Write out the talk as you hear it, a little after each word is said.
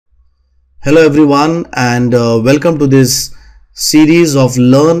Hello everyone and welcome to this series of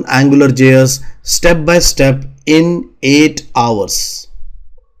Learn AngularJS step by step in 8 hours.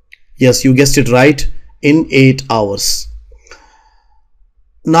 Yes, you guessed it right, in 8 hours.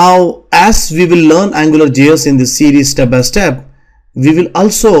 Now, as we will learn AngularJS in this series step by step, we will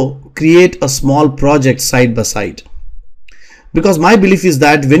also create a small project side by side. Because my belief is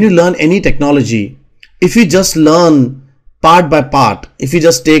that when you learn any technology, if you just learn part by part, if you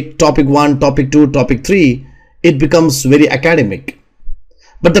just take topic 1, topic 2, topic 3, it becomes very academic.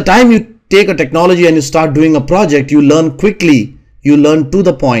 But the time you take a technology and you start doing a project, you learn quickly, you learn to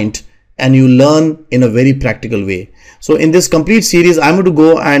the point, and you learn in a very practical way. So in this complete series, I'm going to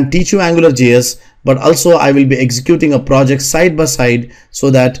go and teach you AngularJS, but also I will be executing a project side by side so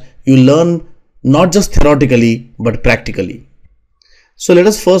that you learn not just theoretically, but practically. So let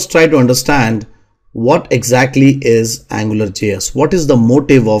us first try to understand what exactly is AngularJS? What is the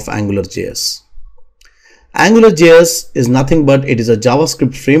motive of AngularJS? AngularJS is nothing but it is a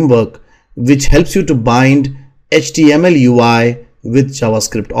JavaScript framework which helps you to bind HTML UI with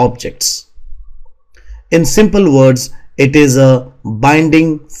JavaScript objects. In simple words, it is a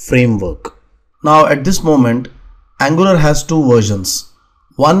binding framework. Now at this moment, Angular has two versions.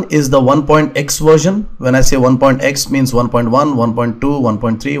 One is the 1.x version. When I say 1.x means 1.1, 1.2,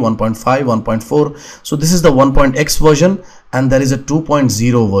 1.3, 1.5, 1.4. So this is the 1.x version, and there is a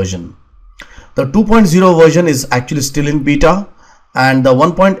 2.0 version. The 2.0 version is actually still in beta, and the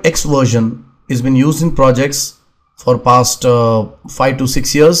 1.x version has been used in projects for past 5 to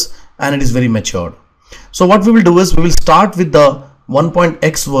 6 years, and it is very matured. So what we will do is we will start with the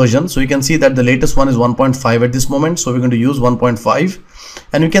 1.x version. So you can see that the latest one is 1.5 at this moment. So we're going to use 1.5.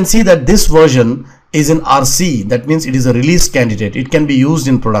 And you can see that this version is in RC. That means it is a release candidate. It can be used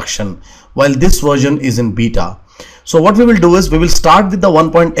in production, while this version is in beta. So what we will do is we will start with the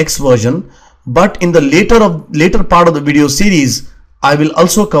 1.x version, but in the later part of the video series, I will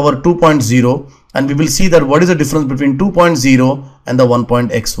also cover 2.0, and we will see that what is the difference between 2.0 and the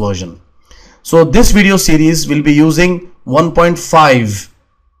 1.x version. So this video series will be using 1.5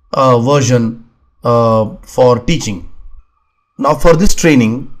 version for teaching. Now for this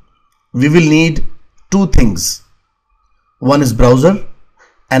training, we will need two things. One is browser,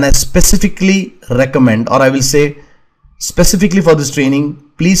 and I specifically recommend, or I will say specifically for this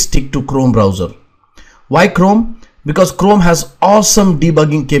training, please stick to Chrome browser. Why Chrome? Because Chrome has awesome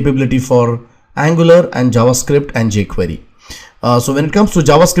debugging capability for Angular and JavaScript and jQuery. So when it comes to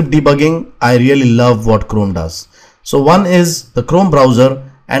JavaScript debugging, I really love what Chrome does. So one is the Chrome browser,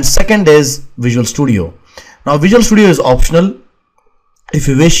 and second is Visual Studio. Now Visual Studio is optional. If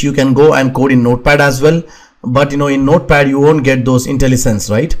you wish, you can go and code in Notepad as well, but in Notepad you won't get those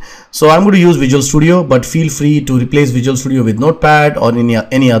IntelliSense, right? So I'm going to use Visual Studio, but feel free to replace Visual Studio with Notepad or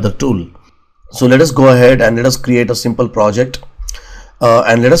any other tool. So let us go ahead and let us create a simple project,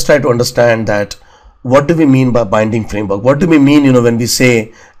 and let us try to understand that what do we mean by binding framework? What do we mean when we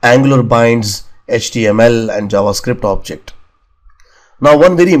say Angular binds HTML and JavaScript object? Now,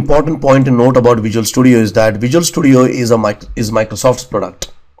 one very important point to note about Visual Studio is that Visual Studio is Microsoft's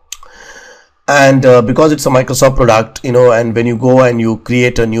product, and because it's a Microsoft product, and when you go and you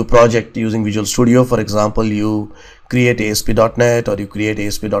create a new project using Visual Studio, for example, you create ASP.NET or you create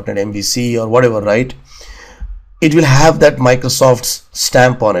ASP.NET MVC or whatever, right? It will have that Microsoft's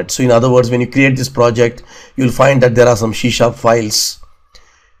stamp on it. So in other words, when you create this project, you'll find that there are some C# files.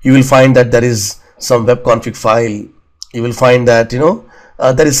 You will find that there is some web config file. You will find that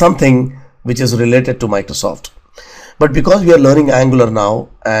there is something which is related to Microsoft. But because we are learning Angular now,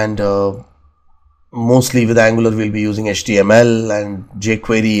 and mostly with Angular we'll be using HTML and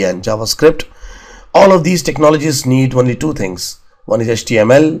jQuery and JavaScript, all of these technologies need only two things. One is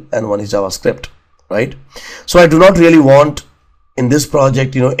HTML and one is JavaScript, right? So I do not really want in this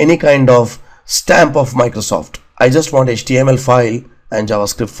project any kind of stamp of Microsoft. I just want HTML file and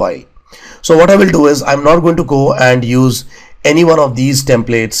JavaScript file. So what I will do is I'm not going to go and use any one of these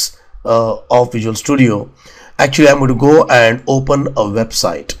templates of Visual Studio. Actually, I'm going to go and open a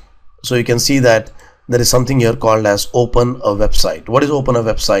website. So you can see that there is something here called as open a website. What is open a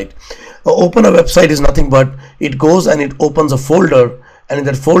website? Open a website is nothing but it goes and it opens a folder, and in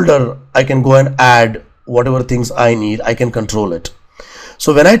that folder I can go and add whatever things I need. I can control it.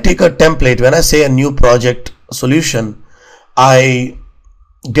 So when I take a template, when I say a new project solution, I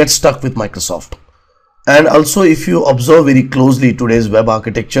get stuck with Microsoft. And also, if you observe very closely today's web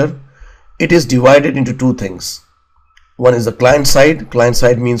architecture, it is divided into two things. One is the client side. Client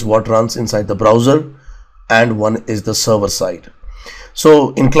side means what runs inside the browser, and one is the server side.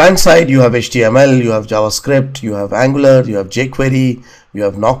 So in client side, you have HTML, you have JavaScript, you have Angular, you have jQuery, you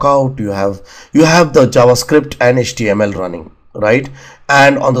have knockout, you have the JavaScript and HTML running, right?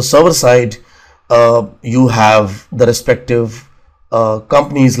 And on the server side, you have the respective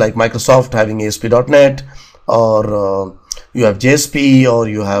companies like Microsoft having ASP.NET, or you have JSP, or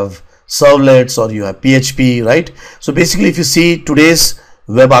you have servlets, or you have PHP, right? So basically, if you see today's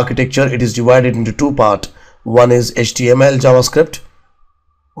web architecture, it is divided into two parts. One is HTML JavaScript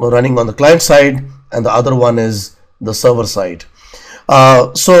running on the client side, and the other one is the server side.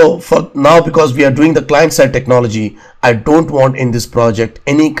 So for now, because we are doing the client side technology, I don't want in this project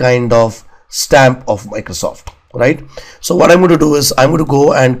any kind of stamp of Microsoft, right? So what I'm going to do is I'm going to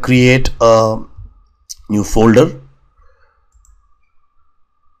go and create a new folder,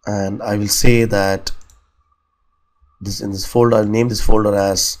 and I will say that in this folder, I'll name this folder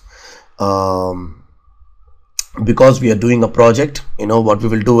as because we are doing a project, what we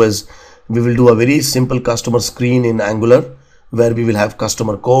will do is we will do a very simple customer screen in Angular, where we will have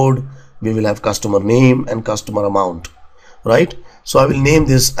customer code, we will have customer name and customer amount, right? So I will name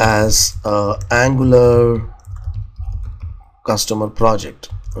this as Angular customer project.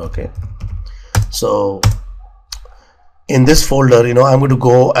 Okay, so in this folder, I'm going to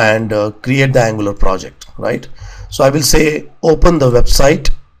go and create the Angular project, right? So I will say open the website.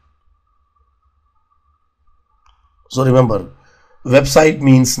 So remember, website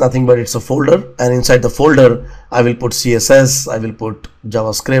means nothing but it's a folder, and inside the folder I will put CSS, I will put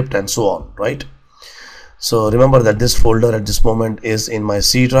JavaScript, and so on, right? So remember that this folder at this moment is in my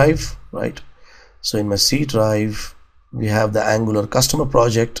C drive, right? So in my C drive we have the Angular customer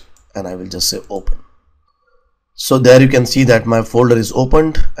project, and I will just say open. So there you can see that my folder is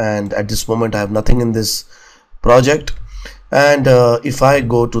opened, and at this moment I have nothing in this project. And if I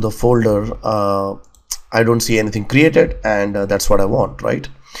go to the folder, I don't see anything created, and that's what I want, right?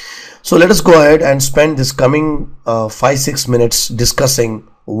 So let us go ahead and spend this coming 5-6 minutes discussing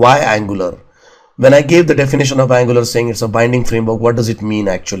why Angular. When I gave the definition of Angular saying it's a binding framework, what does it mean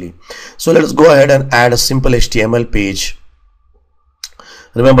actually? So let us go ahead and add a simple HTML page.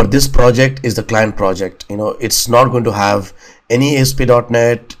 Remember, this project is the client project. It's not going to have any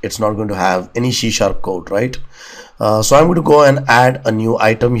ASP.NET, it's not going to have any C# code, right? So I'm going to go and add a new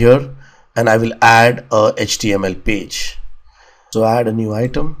item here, and I will add a HTML page. So add a new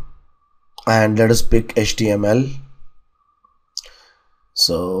item, and let us pick HTML.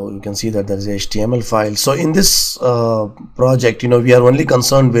 So you can see that there is a HTML file. So in this project, we are only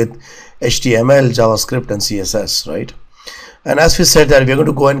concerned with HTML, JavaScript, and CSS, right? And as we said that we are going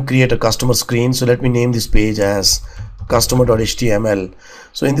to go and create a customer screen. So let me name this page as customer.html.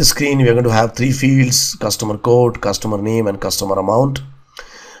 So in this screen we are going to have 3 fields: customer code, customer name, and customer amount.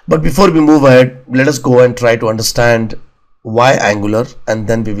 But before we move ahead, let us go and try to understand why Angular, and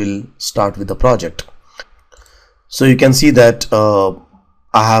then we will start with the project. So you can see that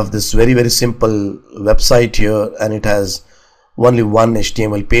I have this very simple website here, and it has only one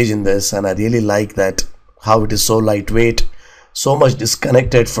HTML page in this, and I really like that how it is so lightweight, so much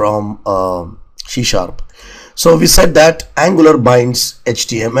disconnected from C#. So we said that Angular binds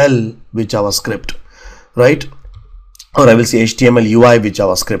HTML with JavaScript, right? Or I will say HTML UI with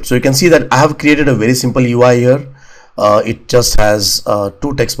JavaScript. So you can see that I have created a very simple UI here. It just has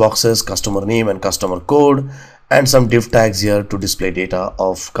 2 text boxes, customer name and customer code, and some div tags here to display data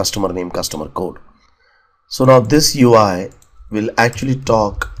of customer name, customer code. So now this UI will actually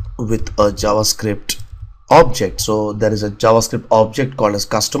talk with a JavaScript object. So there is a JavaScript object called as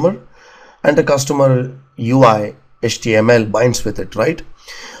customer, and the customer UI HTML binds with it, right?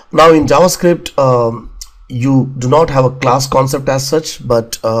 Now in JavaScript, you do not have a class concept as such,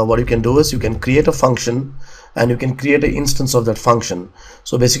 but what you can do is you can create a function, and you can create an instance of that function.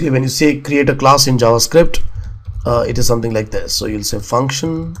 So basically, when you say create a class in JavaScript, it is something like this. So you'll say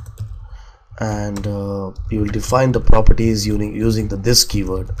function, and you will define the properties using the this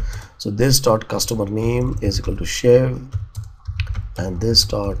keyword. So this dot customer name is equal to Chev, and this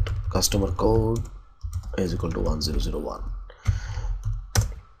dot customer code is equal to 1001.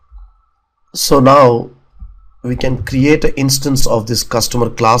 So now we can create an instance of this customer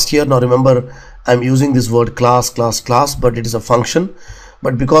class here. Now remember, I'm using this word class, but it is a function.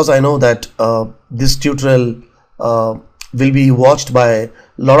 But because I know that this tutorial will be watched by a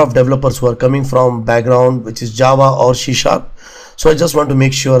lot of developers who are coming from background which is Java or C#, so I just want to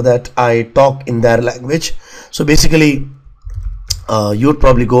make sure that I talk in their language. So basically, you would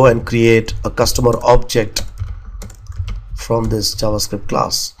probably go and create a customer object from this JavaScript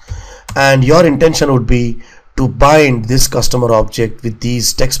class, and your intention would be to bind this customer object with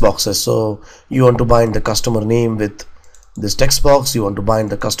these text boxes. So you want to bind the customer name with this text box, you want to bind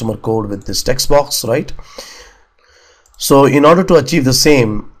the customer code with this text box, right? So in order to achieve the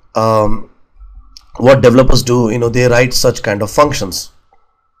same, what developers do, they write such kind of functions.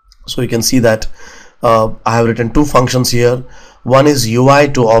 So you can see that I have written two functions here. One is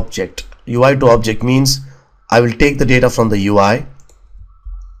UI to object. UI to object means I will take the data from the UI.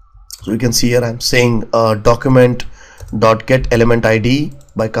 So you can see here I'm saying document.get element ID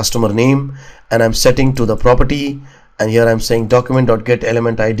by customer name, and I'm setting to the property, and here I'm saying document.get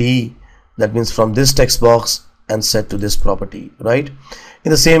element ID, that means from this text box, and set to this property, right?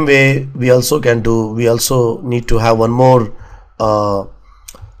 In the same way, we also need to have one more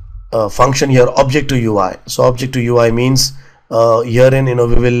function here, object to UI. So object to UI means herein we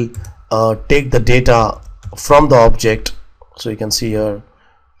will take the data from the object. So you can see here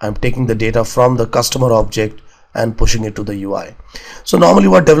I'm taking the data from the customer object and pushing it to the UI. So normally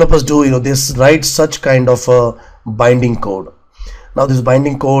what developers do, they write such kind of a binding code. Now this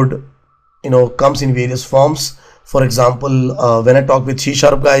binding code comes in various forms. For example, when I talk with C#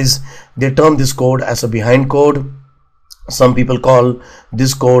 guys, they term this code as a behind code. Some people call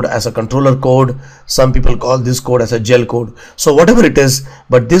this code as a controller code. Some people call this code as a gel code. So whatever it is,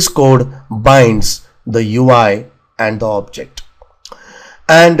 but this code binds the UI and the object.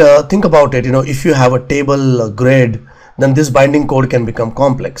 And think about it, if you have a table grid, then this binding code can become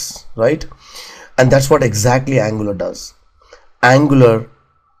complex, right? And that's what exactly Angular does. Angular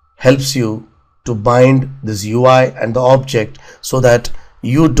helps you to bind this UI and the object so that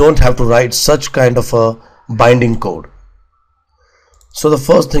you don't have to write such kind of a binding code. So the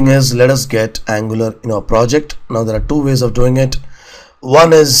first thing is, let us get Angular in our project. Now there are two ways of doing it.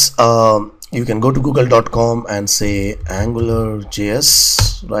 One is you can go to google.com and say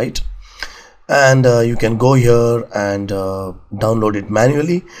Angularjs, right? And you can go here and download it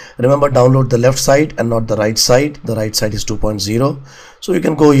manually. Remember, download the left side and not the right side. The right side is 2.0. So you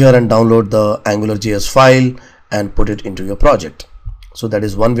can go here and download the Angularjs file and put it into your project. So that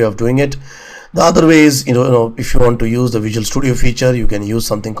is one way of doing it. The other way is, if you want to use the Visual Studio feature, you can use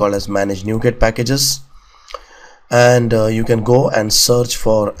something called as manage NuGet packages. And you can go and search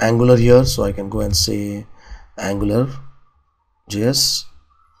for Angular here. So I can go and say Angularjs.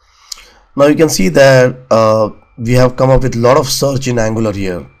 Now you can see that we have come up with a lot of search in Angular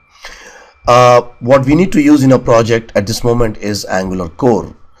here. What we need to use in a project at this moment is Angular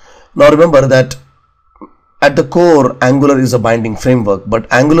core. Now remember that at the core, Angular is a binding framework,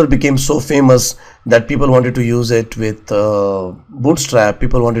 but Angular became so famous that people wanted to use it with Bootstrap,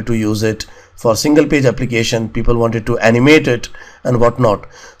 people wanted to use it for single page application, people wanted to animate it and whatnot.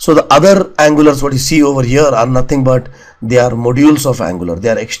 So the other Angulars what you see over here are nothing but they are modules of Angular, they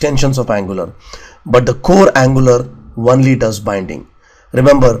are extensions of Angular, but the core Angular only does binding.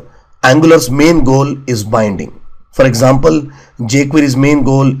 Remember, Angular's main goal is binding. For example, jQuery's main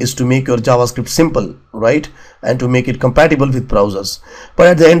goal is to make your JavaScript simple, right, and to make it compatible with browsers. But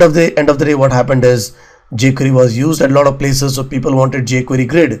at the end of the day, what happened is jQuery was used at a lot of places, so people wanted jQuery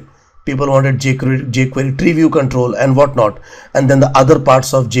grid, people wanted jQuery tree view control and whatnot, and then the other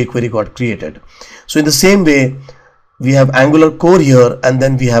parts of jQuery got created. So in the same way, we have Angular core here, and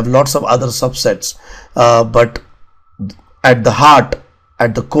then we have lots of other subsets, but at the heart,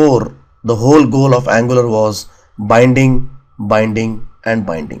 at the core, the whole goal of Angular was binding, binding and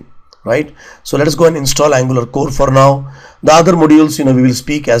binding, right? So let us go and install Angular core for now. The other modules, we will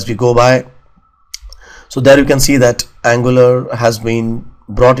speak as we go by. So there you can see that Angular has been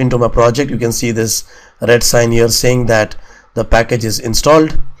brought into my project. You can see this red sign here saying that the package is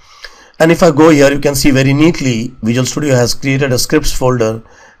installed. And if I go here, you can see very neatly Visual Studio has created a scripts folder,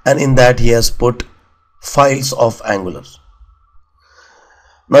 and in that he has put files of Angular.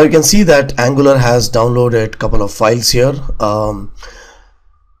 Now you can see that Angular has downloaded a couple of files here.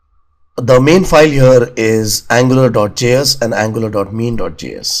 The main file here is angular.js and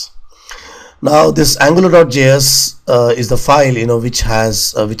angular.mean.js. Now this angular.js is the file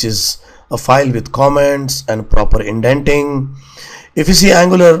which is a file with comments and proper indenting. If you see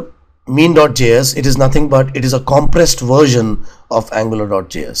Angular mean.js, it is nothing but it is a compressed version of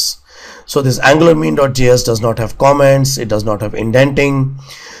angular.js. So this Angular mean.js does not have comments, it does not have indenting.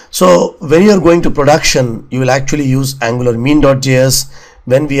 So when you are going to production, you will actually use Angular mean.js.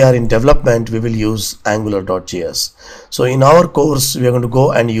 When we are in development, we will use angular.js. So in our course, we are going to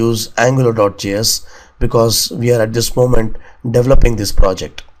go and use angular.js because we are at this moment developing this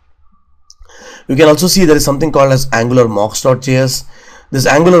project. You can also see there is something called as Angular mocks.js. This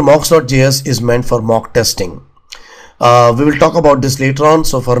Angular mocks.js is meant for mock testing. We will talk about this later on.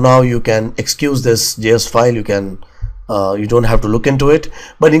 So for now, you can excuse this JS file. You don't have to look into it.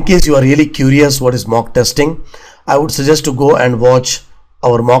 But in case you are really curious what is mock testing, I would suggest to go and watch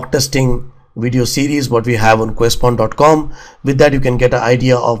our mock testing video series what we have on questpond.com. With that you can get an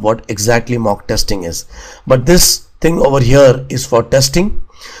idea of what exactly mock testing is. But this thing over here is for testing.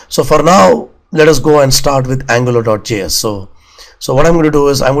 So for now, let us go and start with Angular.js. So what I'm going to do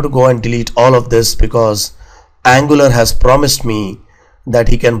is I'm going to go and delete all of this, because Angular has promised me that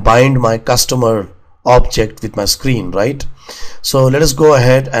he can bind my customer object with my screen, right? So let us go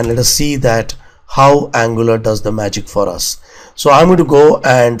ahead and let us see that how Angular does the magic for us. So I'm going to go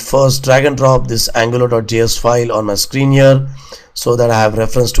and first drag and drop this Angular.js file on my screen here so that I have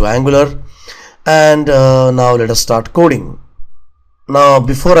reference to Angular. And now let us start coding. Now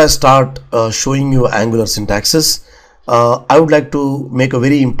before I start showing you Angular syntaxes, I would like to make a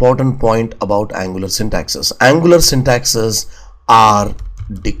very important point about Angular syntaxes. Angular syntaxes are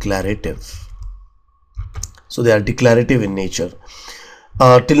declarative. So they are declarative in nature.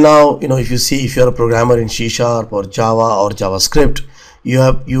 Till now, if you see, if you're a programmer in C# or Java or JavaScript, you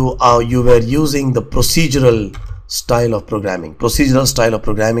were using the procedural style of programming. Procedural style of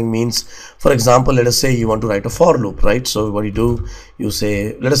programming means, for example, let us say you want to write a for loop, right? So what you do, you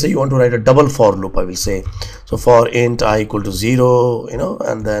say, let us say you want to write a double for loop, I will say. So for int I equal to 0,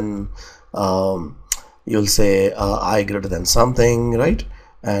 and then you'll say I greater than something, right?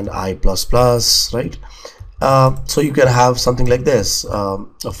 And I plus plus, right? So you can have something like this, a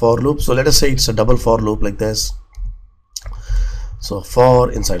for loop. So let us say it's a double for loop like this. So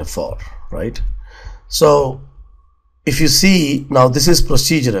for inside a for, right? So if you see, now this is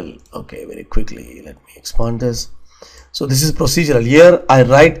procedural. Okay, very quickly, let me expand this. So this is procedural. Here I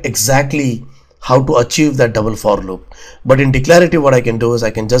write exactly how to achieve that double for loop. But in declarative, what I can do is I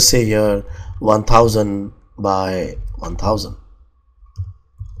can just say here 1000 by 1000.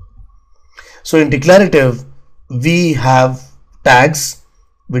 So in declarative, we have tags,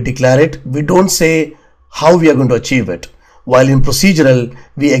 we declare it, we don't say how we are going to achieve it. While in procedural,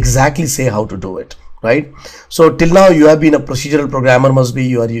 we exactly say how to do it, right? So till now you have been a procedural programmer, must be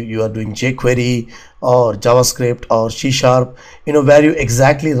you are doing jQuery or JavaScript or C#, where you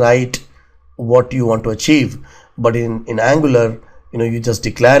exactly write what you want to achieve. But in Angular, you just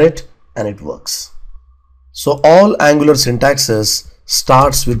declare it and it works. So all Angular syntaxes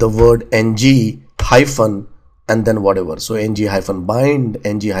starts with the word ng hyphen and then whatever. So ng hyphen bind,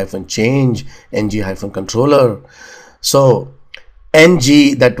 ng hyphen change, ng hyphen controller. So ng,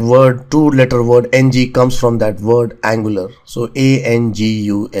 that word, 2-letter word ng comes from that word Angular. So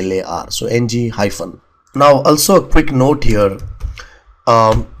Angular. So ng hyphen. Now also a quick note here.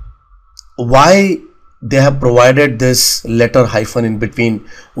 Why they have provided this letter hyphen in between?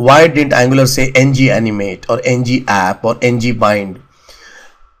 Why didn't Angular say ng animate or ng app or ng bind?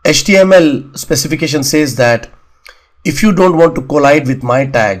 HTML specification says that if you don't want to collide with my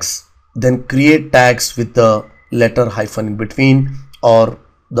tags, then create tags with the letter hyphen in between or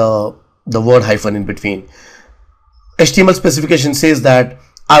the word hyphen in between. HTML specification says that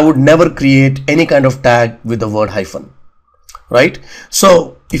I would never create any kind of tag with the word hyphen, right?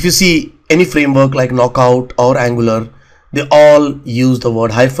 So if you see any framework like Knockout or Angular, they all use the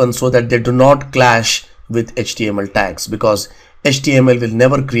word hyphen so that they do not clash with HTML tags, because HTML will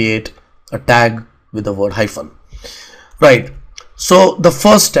never create a tag with the word hyphen, right? So the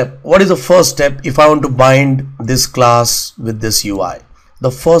first step, what is the first step if I want to bind this class with this UI? The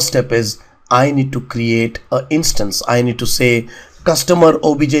first step is I need to create an instance. I need to say customer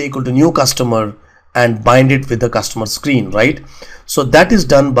obj equal to new customer and bind it with the customer screen, right? So that is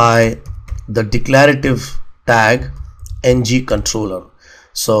done by the declarative tag ng controller.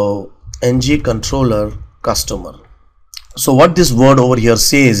 So ng controller customer. So what this word over here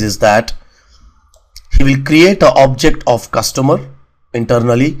says is that he will create an object of customer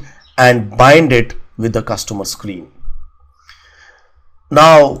internally and bind it with the customer screen.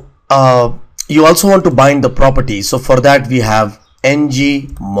 Now you also want to bind the property. So for that we have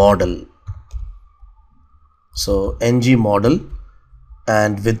ng model. So ng model,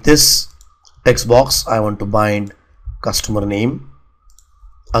 and with this text box I want to bind customer name.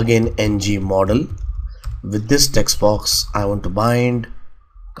 Again ng model. With this text box I want to bind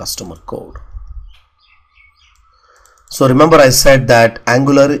customer code. So remember I said that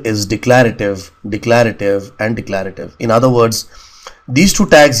Angular is declarative, declarative and declarative. In other words, these two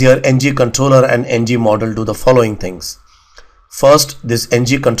tags here, ng controller and ng model, do the following things. First, this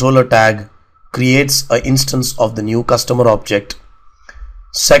ng controller tag creates an instance of the new customer object.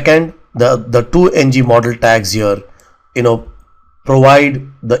 Second, the two ng model tags here, provide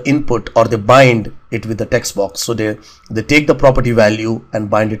the input, or they bind it with the text box. So they take the property value and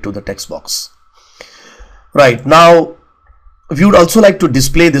bind it to the text box. Right, now we would also like to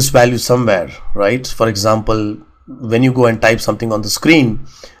display this value somewhere, right? For example, when you go and type something on the screen,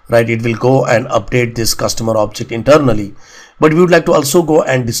 right, it will go and update this customer object internally. But we would like to also go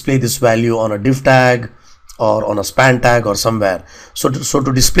and display this value on a div tag or on a span tag or somewhere. So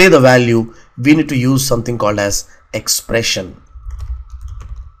to display the value, we need to use something called as expression.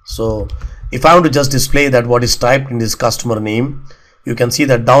 So if I want to just display that what is typed in this customer name, you can see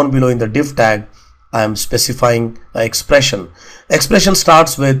that down below in the div tag, I am specifying an expression. Expression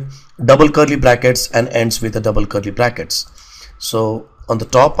starts with double curly brackets and ends with a double curly brackets. So on the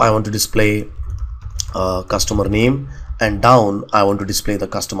top, I want to display customer name, and down I want to display the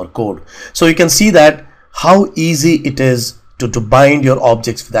customer code. So you can see that how easy it is to bind your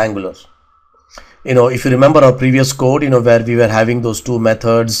objects with Angular. If you remember our previous code, where we were having those two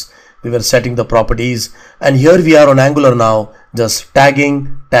methods, we were setting the properties, and here we are on Angular now, just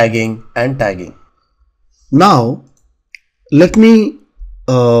tagging, tagging, and tagging. Now, let me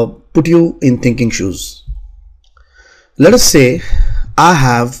put you in thinking shoes. Let us say I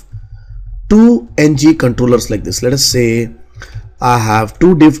have two ng controllers like this. Let us say I have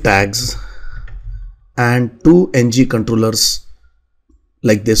two div tags and two ng controllers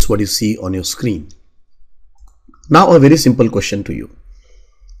like this, what you see on your screen. Now a very simple question to you.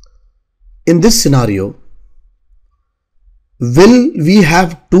 In this scenario, will we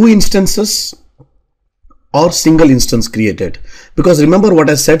have two instances or single instance created? Because remember what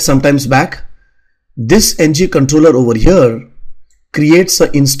I said sometimes back, this ng controller over here creates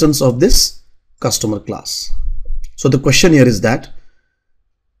an instance of this customer class. So the question here is that,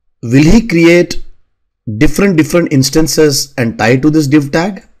 will he create different instances and tie to this div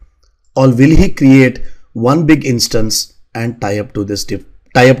tag, or will he create one big instance and tie up to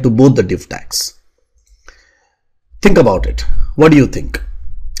both the div tags? Think about it. What do you think?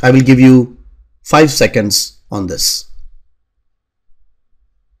 I will give you 5 seconds on this.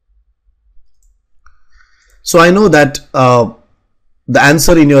 So I know that the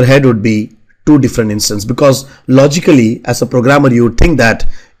answer in your head would be two different instances, because logically as a programmer you would think that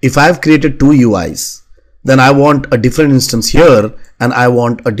if I have created two UIs, then I want a different instance here and I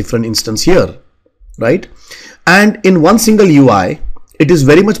want a different instance here, right? And in one single UI, it is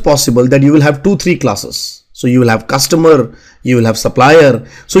very much possible that you will have 2-3 classes. So you will have customer, you will have supplier.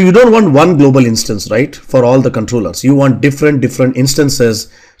 So you don't want one global instance, right? For all the controllers, you want different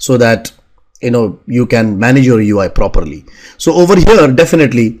instances so that you can manage your UI properly. So over here,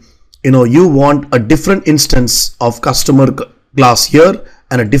 definitely, you want a different instance of customer class here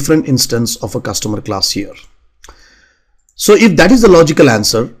and a different instance of a customer class here. So if that is the logical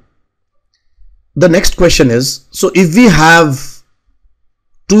answer, the next question is, so if we have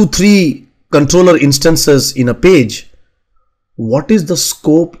 2-3 controller instances in a page, what is the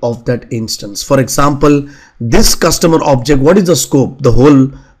scope of that instance? For example, this customer object, what is the scope? The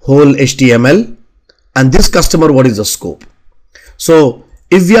whole HTML. And this customer, what is the scope? So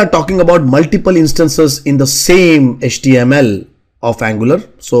if we are talking about multiple instances in the same HTML of Angular,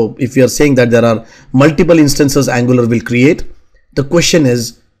 so if we are saying that there are multiple instances Angular will create, the question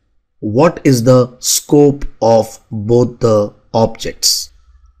is, what is the scope of both the objects?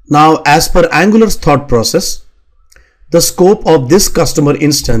 Now, as per Angular's thought process, the scope of this customer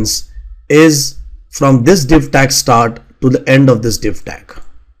instance is from this div tag start to the end of this div tag.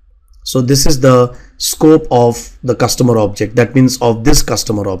 So this is the scope of the customer object, that means of this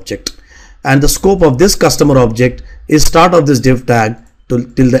customer object, and the scope of this customer object is start of this div tag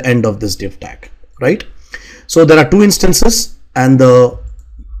till the end of this div tag, right? So there are two instances and the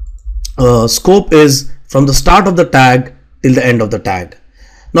scope is from the start of the tag till the end of the tag.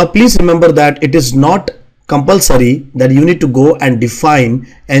 Now please remember that it is not compulsory that you need to go and define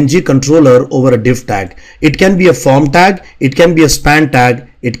ng controller over a div tag. It can be a form tag, it can be a span tag,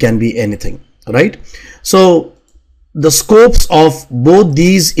 it can be anything, right? So the scopes of both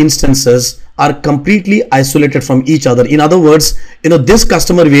these instances are completely isolated from each other. In other words, this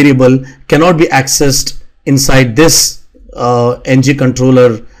customer variable cannot be accessed inside this ng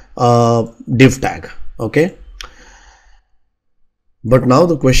controller div tag, okay? But now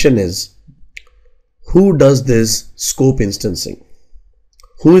the question is, who does this scope instancing?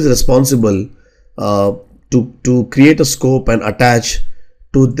 Who is responsible to create a scope and attach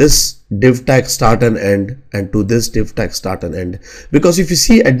to this div tag start and end and to this div tag start and end? Because if you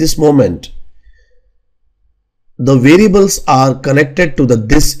see at this moment, the variables are connected to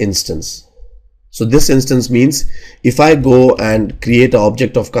this instance. So this instance means if I go and create an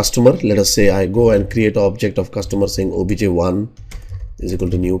object of customer, let us say I go and create an object of customer saying obj1 is equal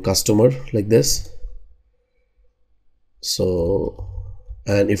to new customer like this. So,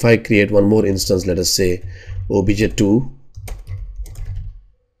 and if I create one more instance, let us say obj2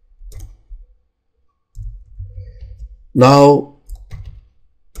 Now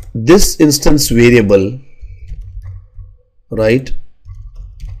this instance variable, right,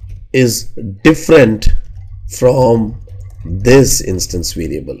 is different from this instance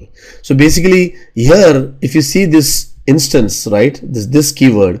variable. So basically here, if you see this instance, right, this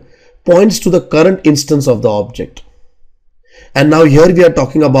keyword points to the current instance of the object. And now here we are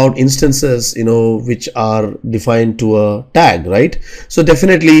talking about instances, which are defined to a tag, right? So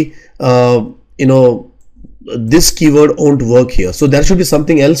definitely, this keyword won't work here. So there should be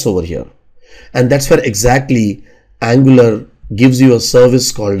something else over here. And that's where exactly Angular gives you a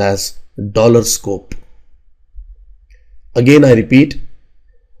service called as $scope. Again, I repeat,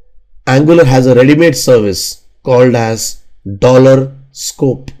 Angular has a ready-made service called as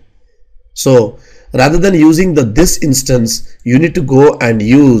 $scope. So rather than using this instance, you need to go and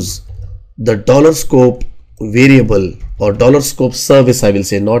use the $scope variable or $scope service, I will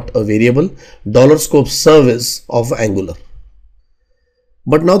say, not a variable, $scope service of Angular.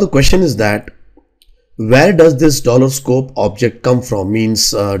 But now the question is that where does this $scope object come from?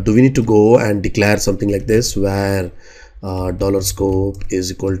 Means do we need to go and declare something like this where $scope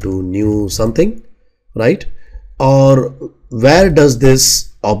is equal to new something, right? Or where does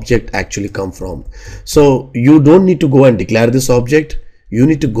this object actually come from? So you don't need to go and declare this object. You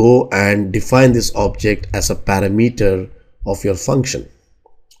need to go and define this object as a parameter of your function,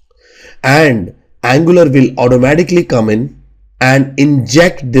 and Angular will automatically come in and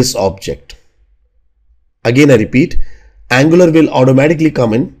inject this object. Again, I repeat, Angular will automatically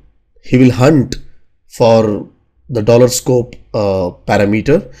come in. He will hunt for the $scope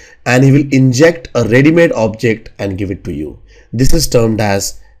parameter, and he will inject a ready-made object and give it to you. This is termed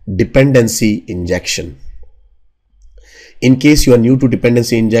as dependency injection. In case you are new to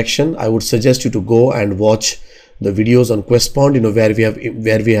dependency injection, I would suggest you to go and watch the videos on QuestPond,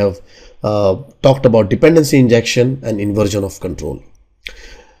 where we have talked about dependency injection and inversion of control.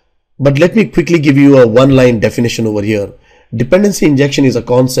 But let me quickly give you a one-line definition over here. Dependency injection is a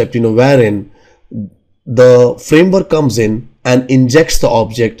concept, wherein the framework comes in and injects the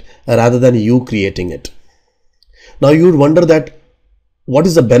object rather than you creating it. Now you would wonder that what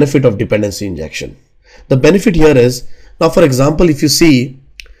is the benefit of dependency injection? The benefit here is, now for example, if you see,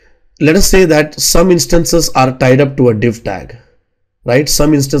 let us say that some instances are tied up to a div tag, right?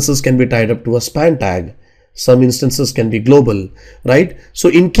 Some instances can be tied up to a span tag. Some instances can be global, right? So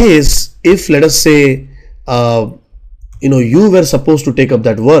in case, if let us say, you were supposed to take up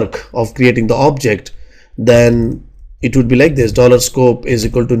that work of creating the object, then it would be like this: $scope is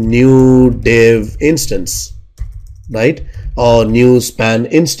equal to new div instance, right? Or new span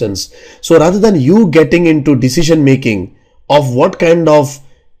instance. So rather than you getting into decision making of what kind of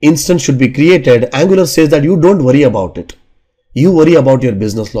instance should be created, Angular says that you don't worry about it. You worry about your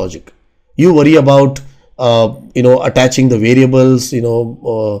business logic. You worry about attaching the variables,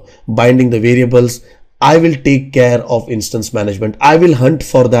 binding the variables. I will take care of instance management. I will hunt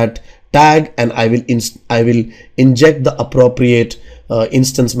for that tag, and I will inject the appropriate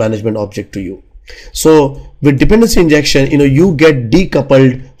instance management object to you. So with dependency injection, you get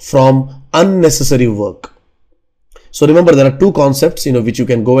decoupled from unnecessary work. So remember, there are two concepts, which you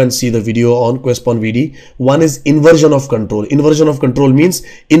can go and see the video on QuestPond VD. One is inversion of control. Inversion of control means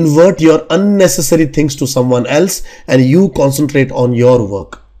invert your unnecessary things to someone else and you concentrate on your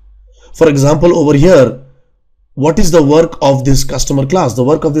work. For example, over here, what is the work of this customer class? The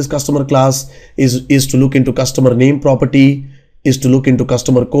work of this customer class is to look into customer name property, is to look into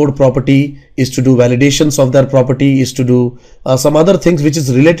customer code property, is to do validations of their property, is to do some other things which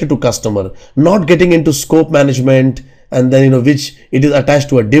is related to customer, not getting into scope management, and then which it is attached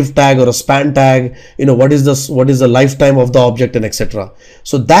to a div tag or a span tag, what is the lifetime of the object, and etc.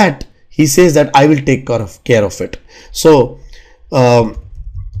 So that he says that I will take care of it. So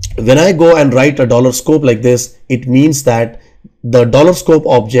when I go and write a $scope like this, it means that the $scope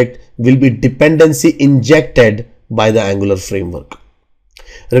object will be dependency injected by the Angular framework.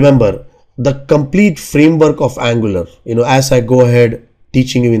 Remember, the complete framework of Angular, as I go ahead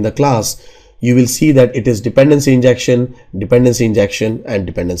teaching you in the class, you will see that it is dependency injection, and dependency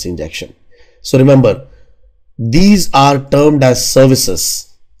injection. So remember, these are termed as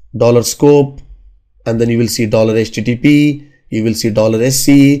services: $scope, and then you will see $HTTP, you will see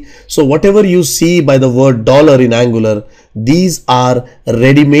 $SC. So whatever you see by the word dollar in Angular, these are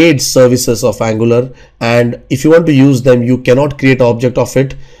ready-made services of Angular, and if you want to use them, you cannot create object of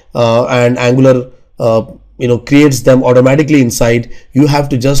it, and Angular creates them automatically inside. You have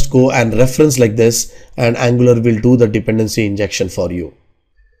to just go and reference like this, and Angular will do the dependency injection for you.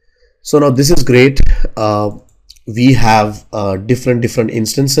 So now this is great. We have different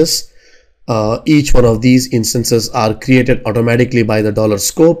instances. Each one of these instances are created automatically by the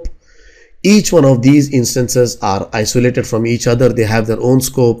 $scope. Each one of these instances are isolated from each other. They have their own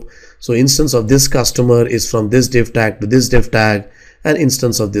scope. So instance of this customer is from this div tag to this div tag, and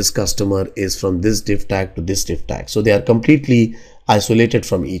instance of this customer is from this div tag to this div tag. So they are completely isolated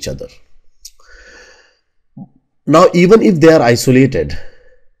from each other. Now, even if they are isolated,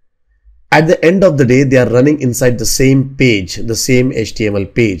 at the end of the day, they are running inside the same page, the same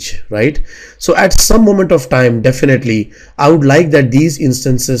HTML page, right? So at some moment of time, definitely, I would like that these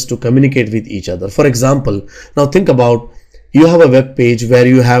instances to communicate with each other. For example, now think about, you have a web page where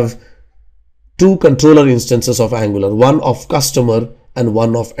you have two controller instances of Angular, one of customer and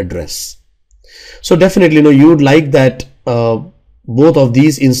one of address. So definitely, you would like that both of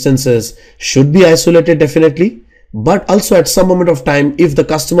these instances should be isolated, definitely. But also at some moment of time, if the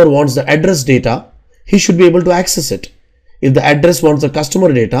customer wants the address data, he should be able to access it. If the address wants the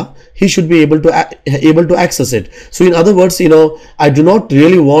customer data, he should be able to access it. So in other words, I do not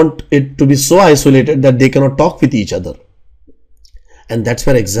really want it to be so isolated that they cannot talk with each other. And that's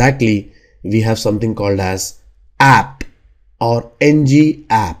where exactly we have something called as app or ng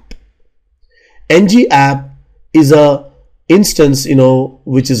app. ng app is a instance,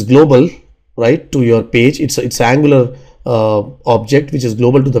 which is global, right, to your page. It's an Angular object which is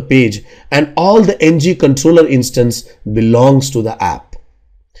global to the page, and all the ng controller instance belongs to the app.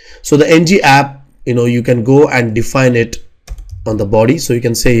 So the ng app, you can go and define it on the body. So you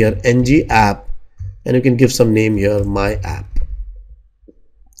can say here ng app, and you can give some name here, my app.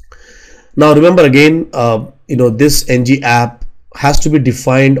 Now remember again, this ng app has to be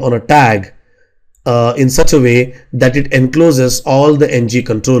defined on a tag in such a way that it encloses all the ng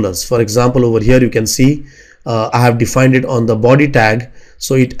controllers. For example, over here you can see I have defined it on the body tag,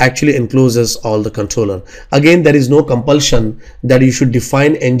 so it actually encloses all the controller. Again, there is no compulsion that you should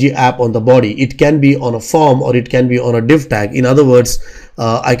define ng app on the body. It can be on a form or it can be on a div tag. In other words,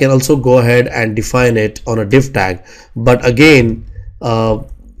 I can also go ahead and define it on a div tag. But again,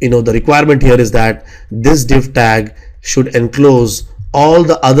 the requirement here is that this div tag should enclose all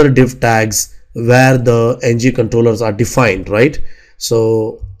the other div tags where the ng controllers are defined, right?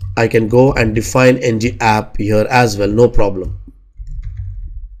 So I can go and define ng app here as well, no problem.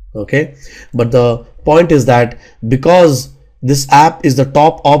 Okay, but the point is that because this app is the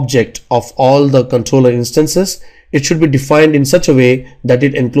top object of all the controller instances, it should be defined in such a way that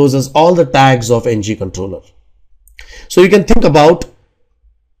it encloses all the tags of ng controller. So you can think about,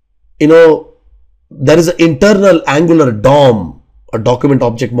 there is an internal Angular DOM, a document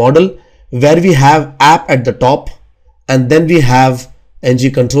object model, where we have app at the top, and then we have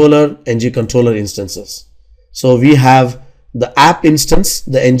ng controller instances. So we have the app instance,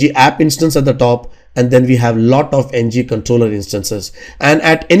 the ng app instance at the top, and then we have lot of ng controller instances. And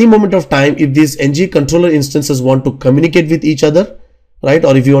at any moment of time, if these ng controller instances want to communicate with each other, right,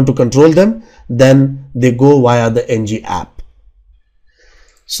 or if you want to control them, then they go via the ng app.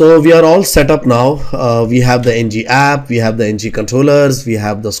 So we are all set up now. We have the ng app, we have the ng controllers, we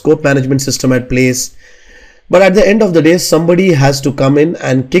have the scope management system at place. But at the end of the day, somebody has to come in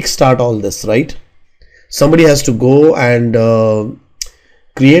and kickstart all this, right? Somebody has to go and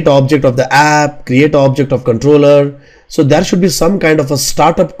create object of the app, create object of controller. So there should be some kind of a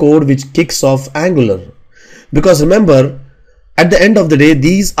startup code which kicks off Angular. Because remember, at the end of the day,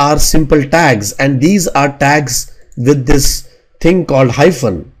 these are simple tags, and these are tags with this thing called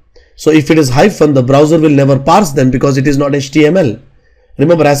hyphen. So if it is hyphen, the browser will never parse them because it is not HTML.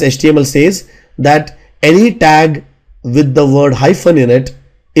 Remember, as HTML says, that any tag with the word hyphen in it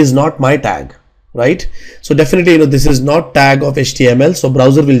is not my tag, right? So definitely, this is not tag of HTML, so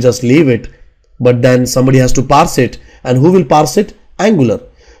browser will just leave it, but then somebody has to parse it. And who will parse it? Angular.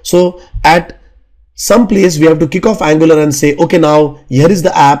 So at some place we have to kick off Angular and say, okay, now here is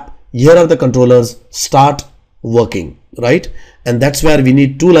the app, here are the controllers, start working, right? And that's where we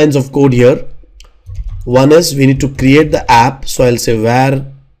need two lines of code here. One is we need to create the app. So I'll say where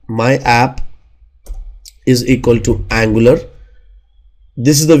my app is equal to Angular.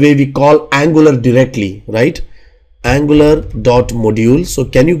 This is the way we call Angular directly, right? Angular.module. So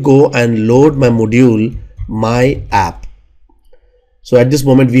can you go and load my module, my app? So at this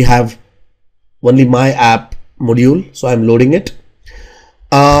moment we have only my app module. So I'm loading it.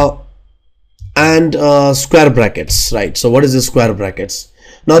 And square brackets, right? So what is this square brackets?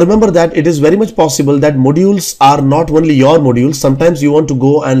 Now remember that it is very much possible that modules are not only your modules. Sometimes you want to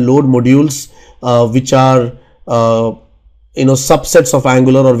go and load modules which are subsets of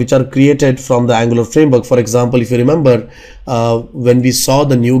Angular, or which are created from the Angular framework. For example, if you remember, when we saw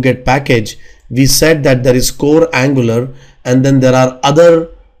the NuGet package, we said that there is core Angular, and then there are other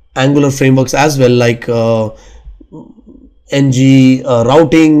Angular frameworks as well, like ng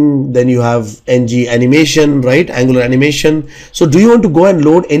routing, then you have ng animation, right? Angular animation. So do you want to go and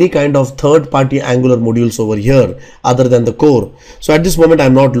load any kind of third-party Angular modules over here other than the core? So at this moment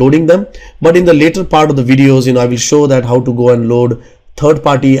I'm not loading them, but in the later part of the videos, I will show that how to go and load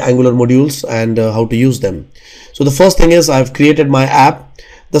third-party Angular modules and how to use them. So the first thing is I've created my app.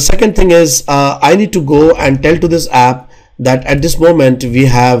 The second thing is I need to go and tell to this app that at this moment we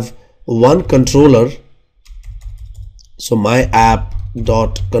have one controller. So my app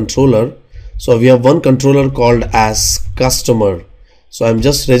dot controller. So we have one controller called as customer. So I'm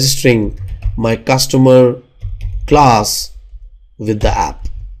just registering my customer class with the app.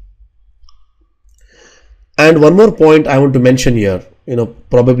 And one more point I want to mention here,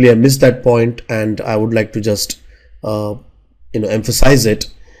 probably I missed that point and I would like to just emphasize it.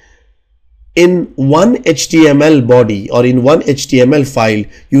 In one HTML body or in one HTML file,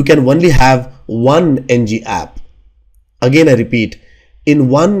 you can only have one ng app. Again, I repeat, in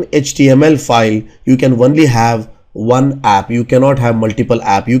one HTML file, you can only have one app. You cannot have multiple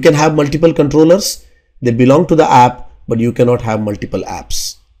apps. You can have multiple controllers. They belong to the app, but you cannot have multiple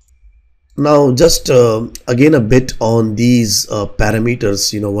apps. Now, just again a bit on these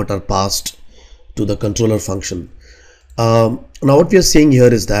parameters, what are passed to the controller function. Now, what we are saying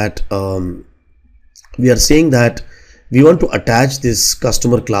here is that we are saying that we want to attach this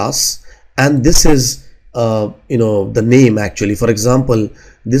customer class, and this is the name actually. For example,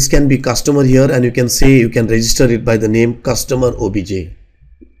 this can be customer here, and you can say you can register it by the name customer obj.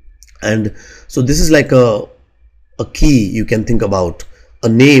 And so this is like a key you can think about, a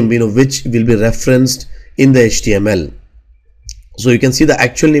name which will be referenced in the HTML. So you can see the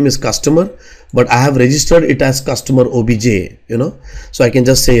actual name is customer, but I have registered it as customer obj, so I can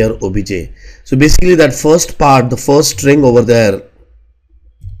just say here obj. So basically that first part, the first string over there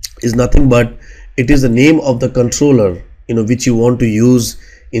is nothing but it is the name of the controller which you want to use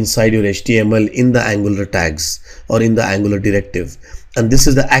inside your HTML in the Angular tags or in the Angular directive, and this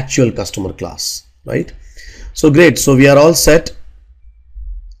is the actual customer class, right? So great. So we are all set.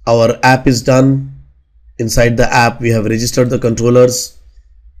 Our app is done. Inside the app we have registered the controllers,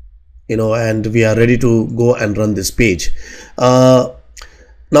 and we are ready to go and run this page. Now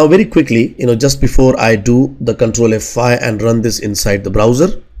very quickly, just before I do the control F5 and run this inside the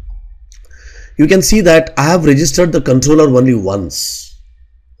browser, you can see that I have registered the controller only once,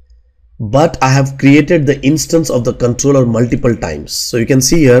 but I have created the instance of the controller multiple times. So you can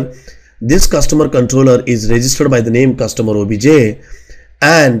see here, this customer controller is registered by the name customer obj,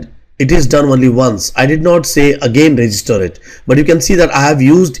 and it is done only once. I did not say again register it, but you can see that I have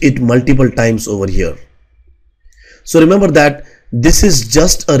used it multiple times over here. So remember that this is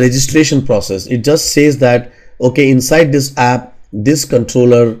just a registration process. It just says that, okay, inside this app, this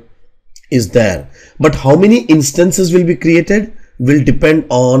controller is there, but how many instances will be created will depend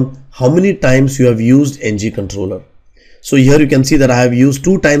on how many times you have used ng controller. So here you can see that I have used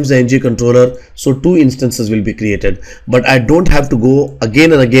 2 times the ng controller, so 2 instances will be created, but I don't have to go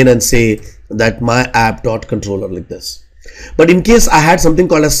again and again and say that my app dot controller like this. But in case I had something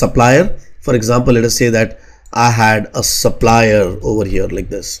called as supplier, for example, let us say that I had a supplier over here like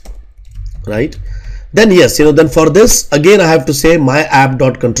this, right? Then yes, then for this again I have to say my app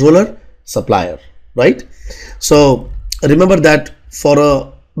dot controller supplier, right? So remember that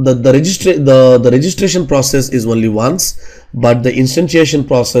for the registration process is only once, but the instantiation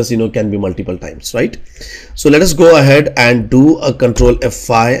process can be multiple times, right? So let us go ahead and do a control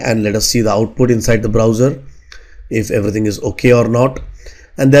F5 and let us see the output inside the browser, if everything is okay or not.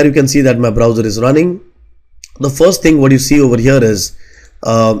 And there you can see that my browser is running. The first thing what you see over here is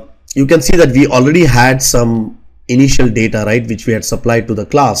you can see that we already had some initial data, right, which we had supplied to the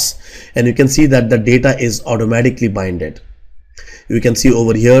class, and you can see that the data is automatically binded. You can see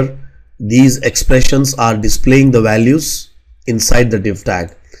over here these expressions are displaying the values inside the div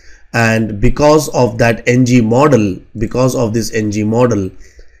tag, and because of that ng model, because of this ng model,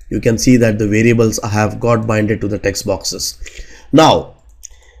 you can see that the variables have got binded to the text boxes. Now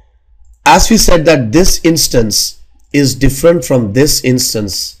as we said that this instance is different from this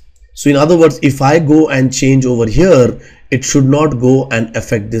instance, so in other words, if I go and change over here, it should not go and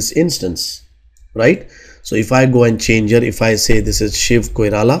affect this instance, right? So if I go and change here, if I say this is Shiv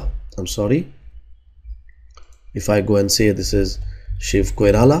Koirala, I'm sorry, if I go and say this is Shiv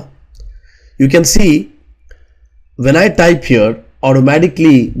Koirala, you can see when I type here,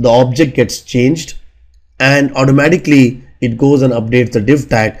 automatically the object gets changed and automatically it goes and updates the div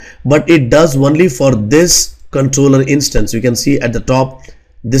tag, but it does only for this controller instance. You can see at the top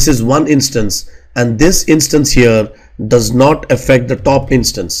This is one instance, and this instance here does not affect the top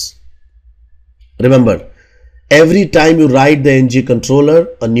instance. Remember, every time you write the ng controller,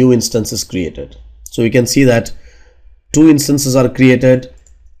 a new instance is created. So you can see that two instances are created,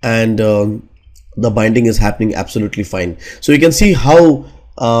 and the binding is happening absolutely fine. So you can see how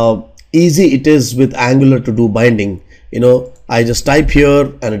easy it is with Angular to do binding. I just type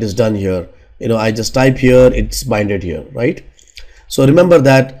here and it is done here. I just type here, it's binded here, right? So remember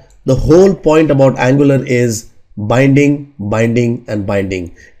that the whole point about Angular is binding, binding, and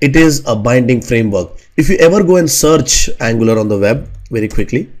binding. It is a binding framework. If you ever go and search Angular on the web very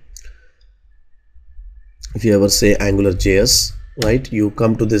quickly, if you ever say Angularjs, right, you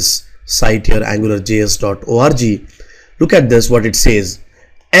come to this site here, angularjs.org. Look at this, what it says: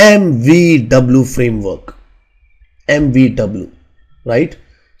 MVW framework. MVW, right?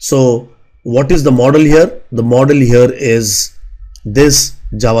 So what is the model here? The model here is this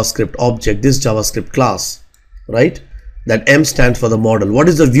JavaScript object, this JavaScript class, right? That M stands for the model. What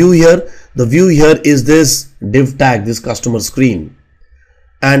is the view here? The view here is this div tag, this customer screen.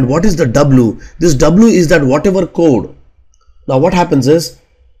 And what is the W? This W is that whatever code. Now what happens is,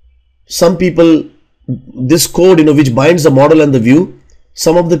 some people, this code, which binds the model and the view,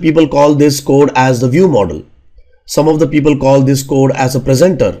 some of the people call this code as the view model. Some of the people call this code as a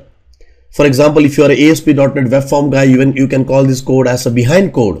presenter. For example, if you are an ASP.NET Web Form guy, you can call this code as a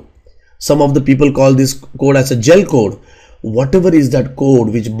behind code. Some of the people call this code as a gel code. Whatever is that code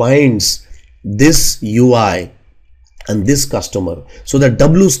which binds this UI and this customer. So that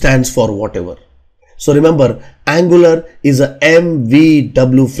W stands for whatever. So remember, Angular is a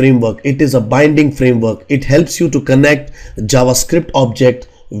MVW framework. It is a binding framework. It helps you to connect JavaScript object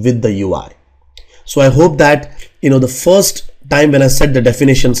with the UI. So I hope that, the first time when I said the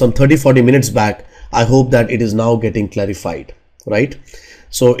definition some 30-40 minutes back, I hope that it is now getting clarified, right?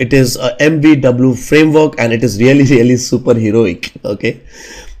 So it is a MVW framework, and it is really, really super heroic. Okay.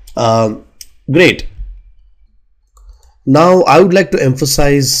 Great. Now I would like to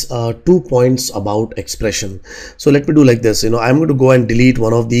emphasize 2 points about expression. So let me do like this. I'm going to go and delete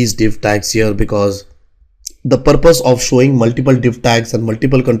one of these div tags here, because the purpose of showing multiple div tags and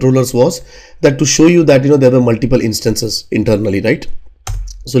multiple controllers was that to show you that there were multiple instances internally, right?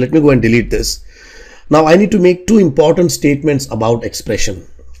 So let me go and delete this. Now I need to make two important statements about expression.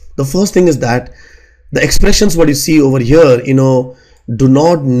 The first thing is that the expressions what you see over here, do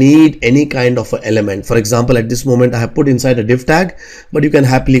not need any kind of an element. For example, at this moment I have put inside a div tag, but you can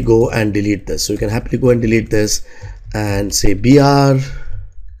happily go and delete this. So you can happily go and delete this and say br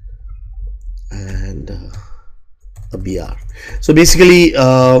and a br. So basically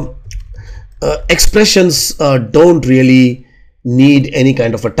expressions don't really need any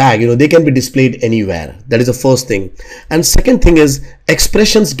kind of a tag. They can be displayed anywhere. That is the first thing. And second thing is,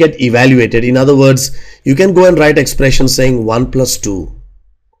 expressions get evaluated. In other words, you can go and write expression saying 1 plus 2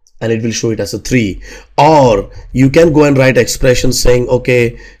 and it will show it as a 3, or you can go and write expression saying,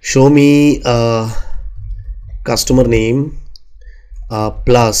 okay, show me customer name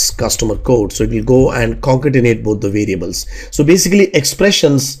plus customer code. So it will go and concatenate both the variables. So basically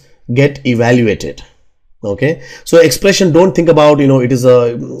expressions get evaluated. Okay, so expression, don't think about it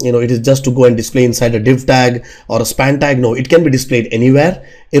is just to go and display inside a div tag or a span tag. No, it can be displayed anywhere,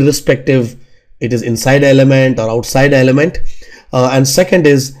 irrespective it is inside element or outside element. And second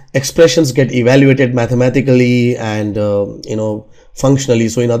is, expressions get evaluated mathematically and functionally.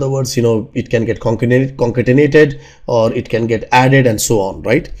 So in other words, it can get concatenated or it can get added and so on,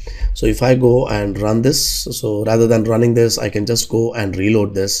 right? So if I go and run this, so rather than running this, I can just go and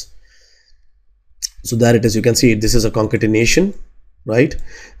reload this. So there it is. You can see this is a concatenation, right?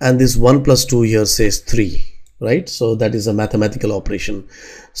 And this 1 plus 2 here says 3, right? So that is a mathematical operation.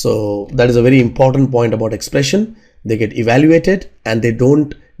 So that is a very important point about expression. They get evaluated and they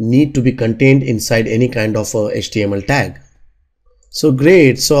don't need to be contained inside any kind of a HTML tag. So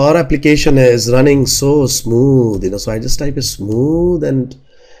great. So our application is running so smooth, so I just type a smooth and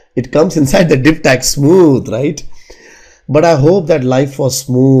it comes inside the div tag smooth, right? But I hope that life was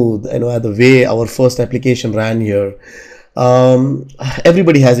smooth, the way our first application ran here.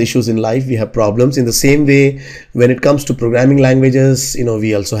 Everybody has issues in life. We have problems. In the same way, when it comes to programming languages,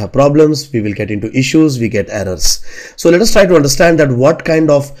 we also have problems. We will get into issues. We get errors. So let us try to understand that what kind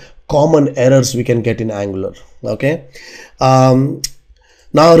of common errors we can get in Angular. Okay. Now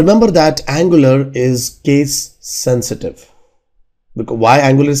remember that Angular is case sensitive. Because why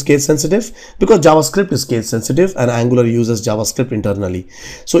Angular is case sensitive? Because JavaScript is case sensitive and Angular uses JavaScript internally.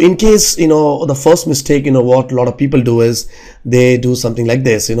 So in case, the first mistake, what a lot of people do is they do something like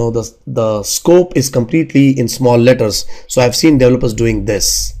this, the scope is completely in small letters. So I've seen developers doing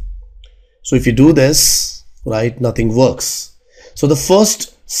this. So if you do this, right, nothing works. So the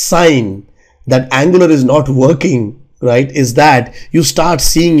first sign that Angular is not working, right, is that you start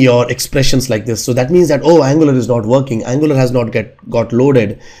seeing your expressions like this. So that means that, oh, Angular is not working, Angular has not got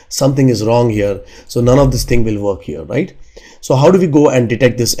loaded, something is wrong here, so none of this thing will work here, right? So how do we go and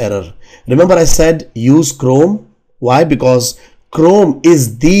detect this error? Remember I said use Chrome. Why? Because Chrome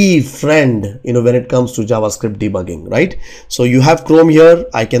is the friend, when it comes to JavaScript debugging, right? So you have Chrome here.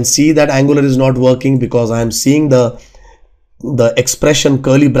 I can see that Angular is not working because I am seeing the expression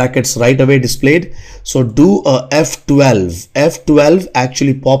curly brackets right away displayed. So do a F12. F12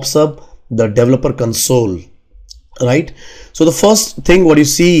 actually pops up the developer console, right? So the first thing what you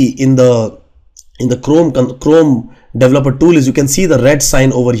see in the Chrome developer tool is you can see the red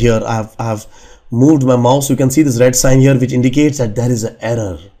sign over here. I have moved my mouse. You can see this red sign here which indicates that there is an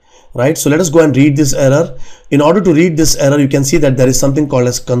error, right? So let us go and read this error. In order to read this error, you can see that there is something called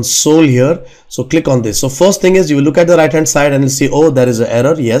as console here. So click on this. So first thing is you will look at the right hand side and you'll see, oh, there is an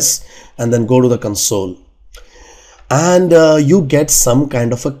error. Yes. And then go to the console and you get some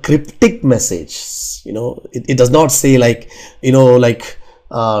kind of a cryptic message. It does not say like,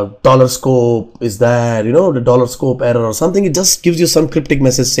 dollar scope is there, the dollar scope error or something. It just gives you some cryptic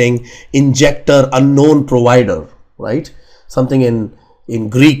message saying injector unknown provider, right? Something in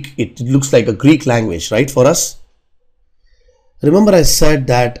Greek. It looks like a Greek language, right, for us. Remember I said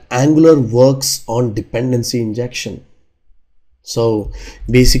that Angular works on dependency injection. So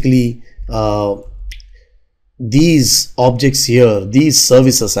basically these objects here, these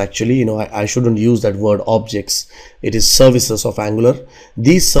services actually, I shouldn't use that word objects, it is services of Angular.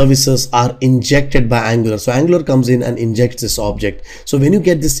 These services are injected by Angular. So Angular comes in and injects this object. So when you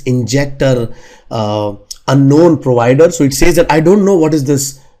get this injector unknown provider, so it says that I don't know what is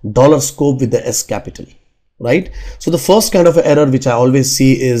this dollar scope with the S capital, right? So the first kind of error which I always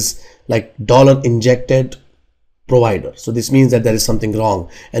see is like dollar injected provider. So this means that there is something wrong,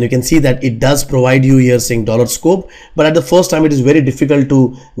 and you can see that it does provide you here saying dollar scope, but at the first time it is very difficult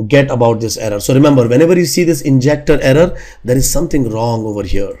to get about this error. So remember, whenever you see this injector error, there is something wrong over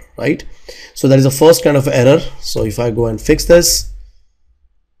here, right? So that is the first kind of error. So if I go and fix this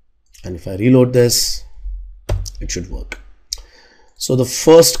and if I reload this, it should work. So the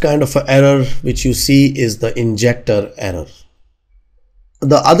first kind of error which you see is the injector error.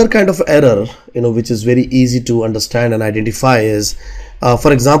 The other kind of error, which is very easy to understand and identify is,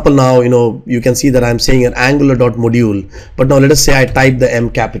 for example, now, you can see that I'm saying an angular.module, but now let us say I type the M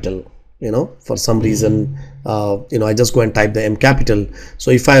capital, for some reason, I just go and type the M capital.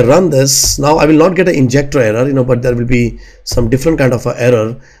 So if I run this, now I will not get an injector error, but there will be some different kind of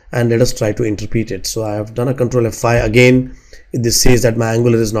error, and let us try to interpret it. So I have done a Control F5 again. This says that my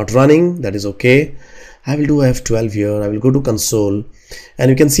Angular is not running. That is okay. I will do F12 here. I will go to console, and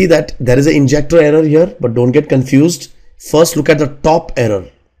you can see that there is an injector error here, but don't get confused. First look at the top error.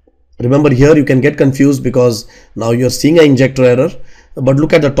 Remember, here you can get confused because now you're seeing an injector error, but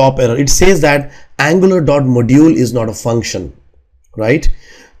look at the top error. It says that angular.module is not a function, right?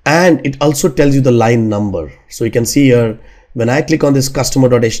 And it also tells you the line number. So you can see here, when I click on this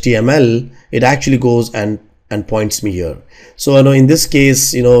customer.html, it actually goes and points me here. So in this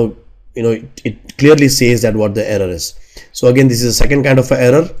case, it clearly says that what the error is. So again, this is a second kind of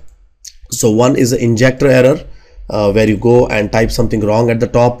error. So one is the injector error, where you go and type something wrong at the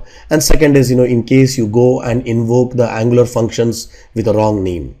top, and second is in case you go and invoke the Angular functions with a wrong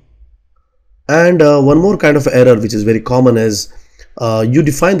name. And one more kind of error which is very common is you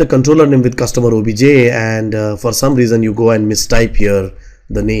define the controller name with customer obj, and for some reason you go and mistype here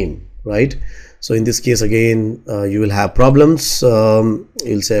the name, right? So in this case again, you will have problems. You'll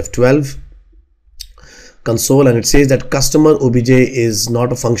say F12 console, and it says that customer obj is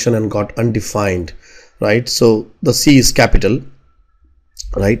not a function and got undefined, right? So the C is capital,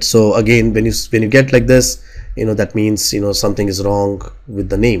 right? So again, when you get like this, that means something is wrong with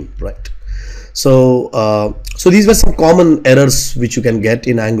the name, right? So so these were some common errors which you can get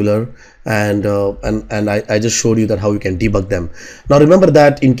in Angular, and I just showed you that how you can debug them. Now remember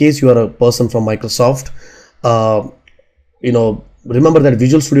that in case you are a person from Microsoft, remember that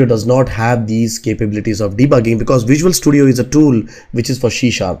Visual Studio does not have these capabilities of debugging, because Visual Studio is a tool which is for C#,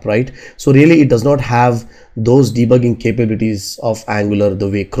 right? So really it does not have those debugging capabilities of Angular the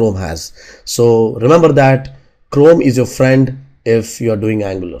way Chrome has. So remember that Chrome is your friend if you are doing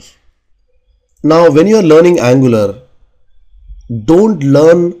Angular. Now when you are learning Angular, don't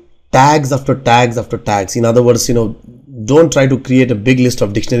learn tags after tags after tags. In other words, don't try to create a big list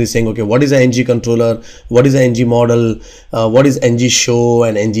of dictionaries saying, okay, what is an ng controller, what is an ng model, what is ng show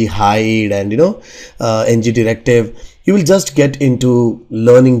and ng hide, and ng directive. You will just get into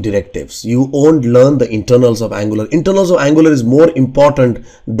learning directives. You won't learn the internals of Angular. Internals of Angular is more important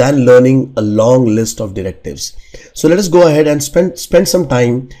than learning a long list of directives. So let us go ahead and spend some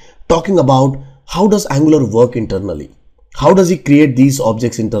time talking about how does Angular work internally. How does he create these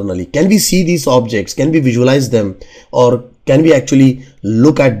objects internally? Can we see these objects? Can we visualize them? Or can we actually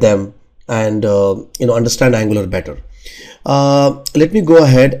look at them and understand Angular better? Let me go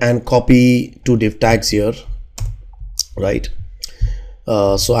ahead and copy two div tags here. Right.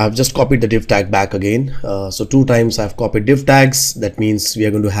 So I've just copied the div tag back again. So 2 times I've copied div tags. That means we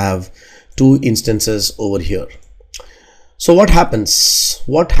are going to have 2 instances over here. So what happens?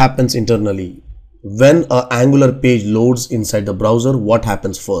 What happens internally when an Angular page loads inside the browser? What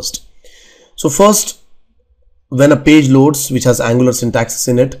happens first? So first, when a page loads which has Angular syntaxes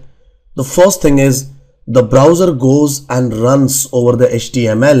in it, the first thing is the browser goes and runs over the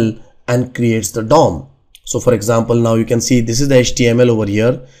HTML and creates the DOM. So for example, now you can see this is the HTML over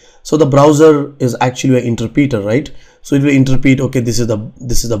here. So the browser is actually an interpreter, right? So it will interpret, okay, this is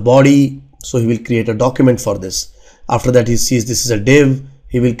the body. So he will create a document for this. After that, he sees this is a div.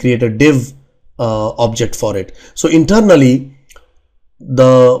 He will create a div object for it. So internally,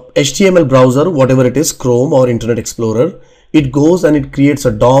 the HTML browser, whatever it is, Chrome or Internet Explorer, it goes and it creates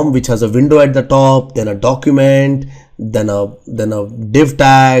a DOM which has a window at the top, then a document, then a div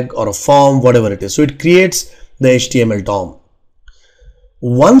tag or a form, whatever it is. So it creates the HTML DOM.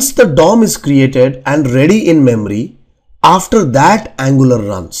 Once the DOM is created and ready in memory, after that Angular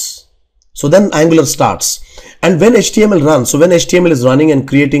runs. So then Angular starts. And when HTML runs, so when HTML is running and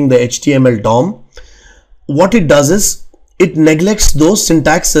creating the HTML DOM, what it does is it neglects those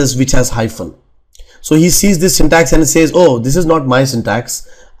syntaxes which has hyphen. So he sees this syntax and he says, oh, this is not my syntax.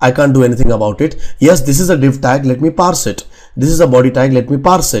 I can't do anything about it. Yes, this is a div tag. Let me parse it. This is a body tag. Let me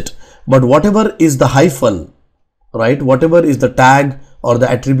parse it. But whatever is the hyphen, right? Whatever is the tag or the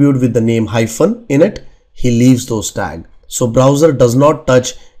attribute with the name hyphen in it, he leaves those tags. So browser does not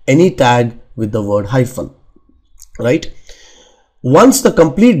touch any tag with the word hyphen, right? Once the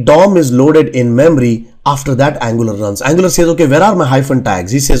complete DOM is loaded in memory, after that Angular runs. Angular says, okay, where are my hyphen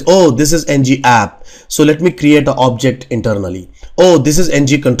tags? He says, oh, this is ng app. So let me create an object internally. Oh, this is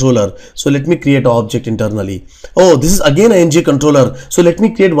ng controller. So let me create an object internally. Oh, this is again an ng controller. So let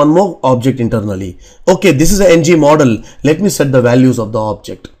me create one more object internally. Okay, this is an ng model. Let me set the values of the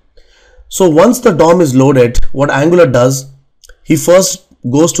object. So once the DOM is loaded, what Angular does, he first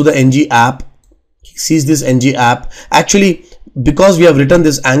goes to the ng app. He sees this ng app. Actually, because we have written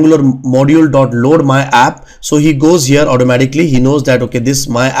this Angular module.load my app, so he goes here automatically. He knows that, okay, this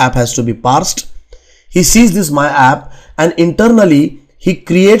my app has to be parsed. He sees this my app and internally he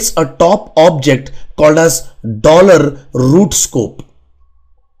creates a top object called as $root scope.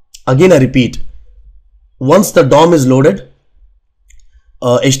 Again, I repeat, once the DOM is loaded,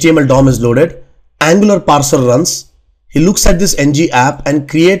 HTML DOM is loaded, Angular parser runs. He looks at this ng app and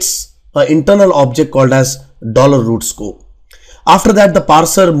creates an internal object called as $root scope. After that, the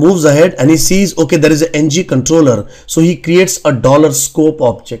parser moves ahead and he sees, okay, there is an ng controller. So he creates a $scope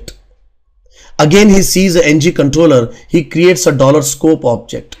object. Again, he sees an ng controller. He creates a $scope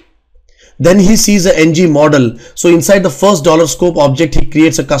object. Then he sees an ng model. So inside the first $scope object, he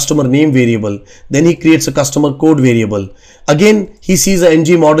creates a customer name variable. Then he creates a customer code variable. Again, he sees an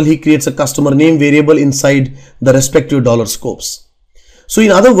ng model. He creates a customer name variable inside the respective $scopes. So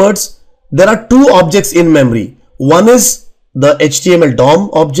in other words, there are 2 objects in memory. One is the HTML DOM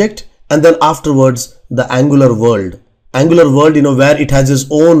object, and then afterwards the Angular world. Angular world, where it has its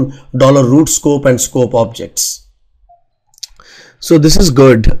own $root scope and scope objects. So this is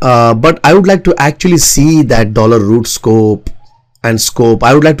good, but I would like to actually see that $root scope and scope.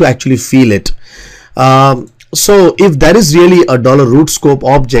 I would like to actually feel it. So if there is really a $root scope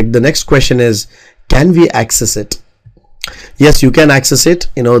object, the next question is, can we access it? Yes, you can access it.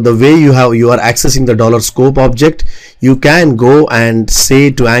 The way you are accessing the $scope object, you can go and say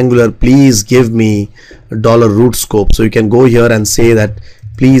to Angular, please give me $root scope. So you can go here and say that,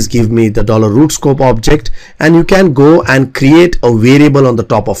 please give me the $root scope object, and you can go and create a variable on the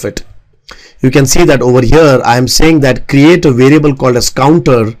top of it. You can see that over here, I am saying that create a variable called as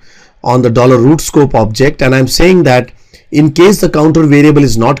counter on the $root scope object, and I'm saying that in case the counter variable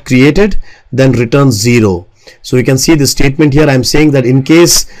is not created, then return 0. So you can see the statement here. I'm saying that in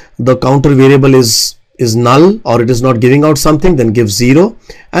case the counter variable is null or it is not giving out something, then give 0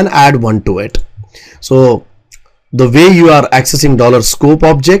 and add 1 to it. So the way you are accessing $scope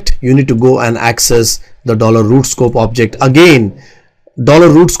object, you need to go and access the $root scope object. Again,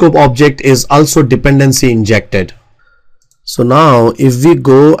 $root scope object is also dependency injected. So now if we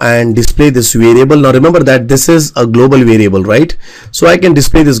go and display this variable, now remember that this is a global variable, right? So I can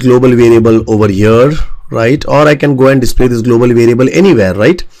display this global variable over here, right? Or I can go and display this global variable anywhere,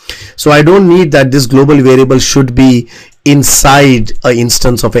 right? So I don't need that this global variable should be inside an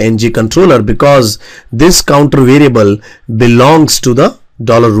instance of an ng controller, because this counter variable belongs to the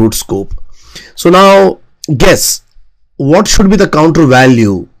 $root scope. So now guess what should be the counter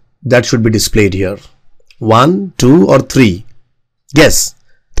value that should be displayed here? 1, 2 or 3? Guess.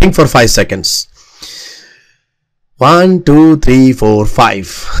 Think for 5 seconds. 1, 2, 3, 4,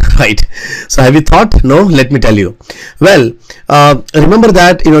 5. Right. So have you thought? No? Let me tell you. Well, remember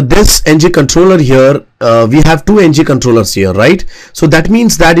that this ng controller here, we have two ng controllers here, right? So that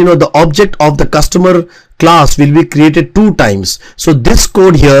means that the object of the customer class will be created 2 times. So this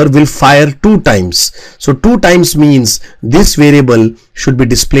code here will fire 2 times. So 2 times means this variable should be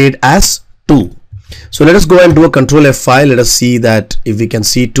displayed as 2. So let us go and do a control F5. Let us see that if we can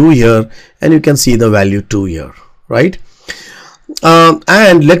see 2 here, and you can see the value 2 here, right?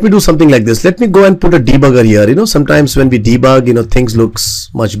 And let me do something like this. Let me go and put a debugger here. Sometimes when we debug, things looks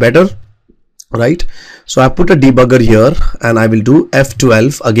much better, right? So I put a debugger here, and I will do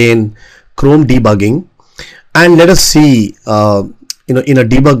F12 again, Chrome debugging, and let us see in a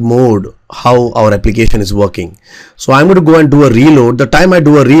debug mode how our application is working. So I'm going to go and do a reload. The time I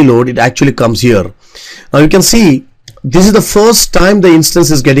do a reload, it actually comes here. Now you can see this is the first time the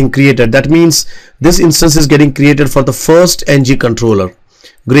instance is getting created. That means this instance is getting created for the first ng controller.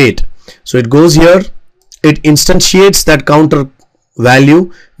 Great. So it goes here, it instantiates that counter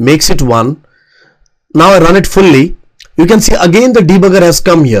value, makes it 1. Now I run it fully. You can see again the debugger has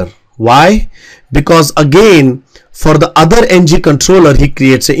come here. Why? Because again for the other ng controller he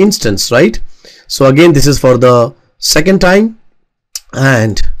creates an instance, right? So again this is for the second time,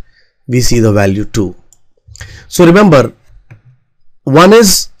 and we see the value 2. So remember, one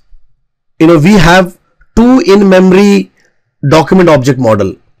is we have 2 in-memory document object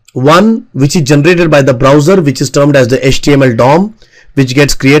model. One which is generated by the browser, which is termed as the HTML DOM, which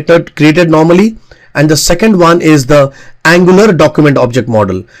gets created normally, and the second one is the Angular document object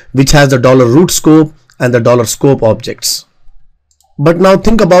model, which has the $root scope and the $scope objects. But now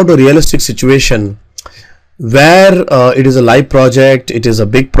think about a realistic situation where it is a live project, it is a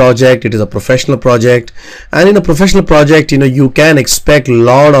big project, it is a professional project, and in a professional project you can expect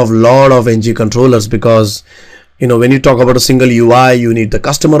lot of ng controllers, because when you talk about a single UI, you need the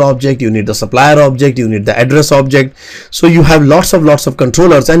customer object, you need the supplier object, you need the address object. So you have lots of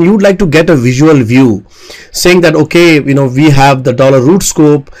controllers, and you would like to get a visual view saying that okay, we have the $root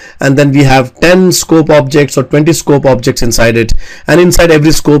scope, and then we have 10 scope objects or 20 scope objects inside it, and inside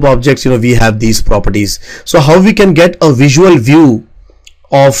every scope objects we have these properties. So how we can get a visual view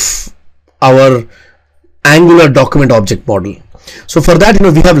of our Angular document object model? So for that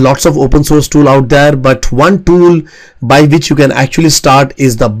we have lots of open source tool out there, but one tool by which you can actually start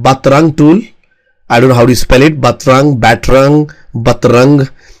is the Batrang tool. I don't know how to spell it, Batrang, Batrang,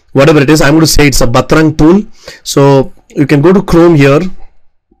 whatever it is. I'm going to say it's a Batrang tool. So you can go to Chrome here,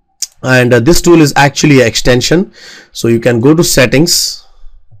 and this tool is actually an extension. So you can go to settings,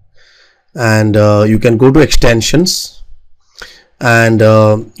 and you can go to extensions, and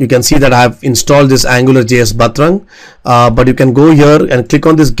you can see that I have installed this Angular.js Batrang, but you can go here and click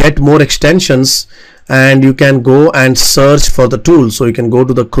on this get more extensions, and you can go and search for the tool. So you can go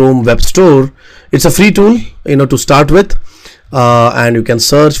to the Chrome Web Store. It's a free tool to start with, and you can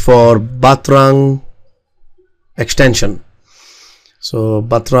search for Batrang extension. So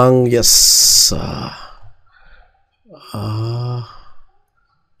Batrang, yes,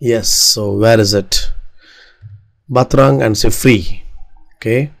 yes. So where is it? Batrang, and say free.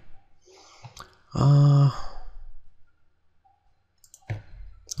 Okay.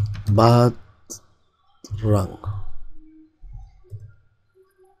 Batrang.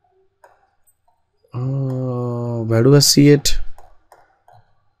 Where do I see it?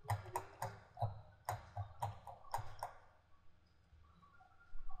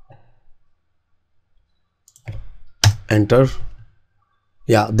 Enter.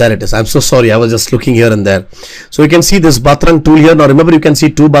 Yeah, there it is. I'm so sorry, I was just looking here and there. So you can see this Batrang tool here. Now remember, you can see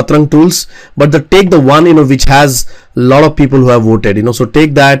 2 Batrang tools, but take the one which has a lot of people who have voted. So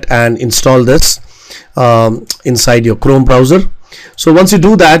take that and install this inside your Chrome browser. So once you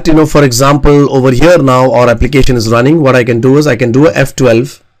do that, for example, over here now our application is running. What I can do is I can do a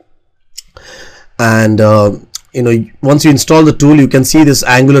F12, and once you install the tool, you can see this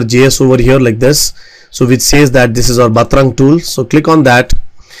Angularjs over here like this, so which says that this is our Batrang tool. So click on that,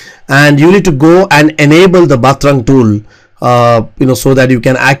 and you need to go and enable the Batrang tool, so that you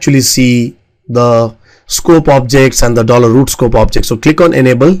can actually see the scope objects and the $root scope object. So click on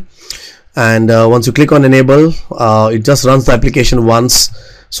enable, and once you click on enable, it just runs the application once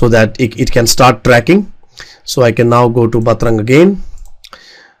so that it can start tracking. So I can now go to Batrang again,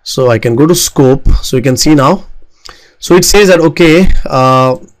 so I can go to scope. So you can see now, so it says that okay,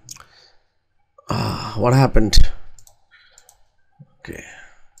 what happened? Okay,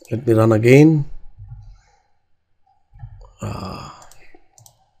 let me run again.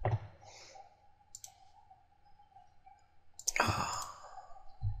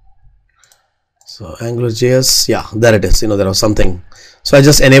 So AngularJS, yeah, there it is. There was something, so I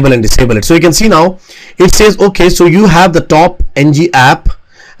just enable and disable it. So you can see now it says okay, so you have the top ng app,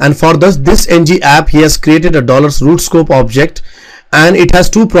 and for this ng app he has created a $root scope object, and it has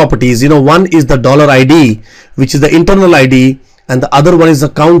two properties. One is the $ID, which is the internal ID, and the other one is the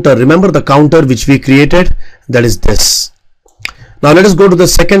counter. Remember the counter which we created, that is this. Now let us go to the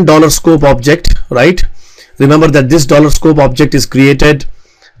second $scope object, right? Remember that this $scope object is created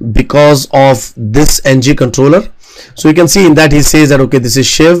because of this ng controller. So you can see in that he says that okay, this is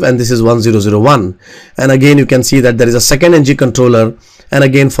Shiv and this is 1001, and again you can see that there is a second ng controller, and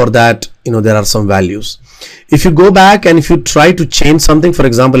again for that there are some values. If you go back and if you try to change something, for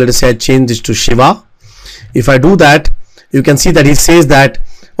example, let us say I change this to Shiva. If I do that, you can see that he says that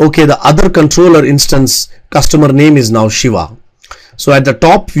okay, the other controller instance customer name is now Shiva. So at the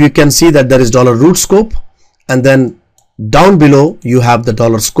top you can see that there is $root scope, and then down below you have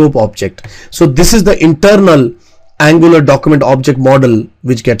the $scope object. So this is the internal Angular document object model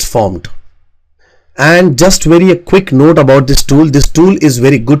which gets formed. And just a quick note about this tool. This tool is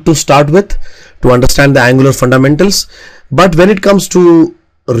very good to start with to understand the Angular fundamentals, but when it comes to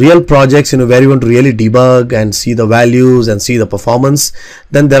real projects, where you want to really debug and see the values and see the performance,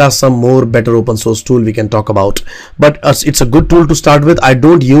 then there are some more better open source tool we can talk about. But it's a good tool to start with. I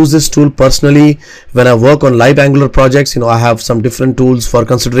don't use this tool personally when I work on live Angular projects. I have some different tools for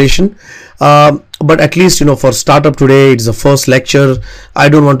consideration, but at least for startup today, it's the first lecture. I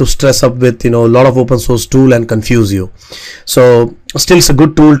don't want to stress up with a lot of open source tool and confuse you. So still it's a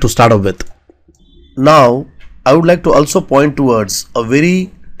good tool to start up with. Now I would like to also point towards a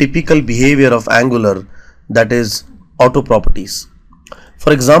very typical behavior of Angular, that is auto properties.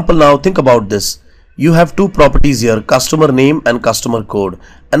 For example, now think about this. You have two properties here, customer name and customer code,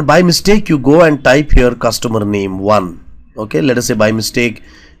 and by mistake you go and type here customer name 1. Okay, let us say by mistake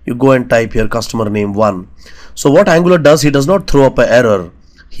you go and type here customer name 1. So what Angular does, he does not throw up an error,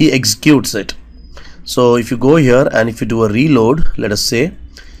 he executes it. So if you go here and if you do a reload, let us say,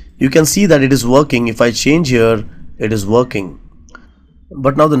 you can see that it is working. If I change here, it is working.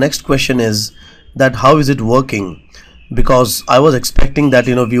 But now the next question is that how is it working? Because I was expecting that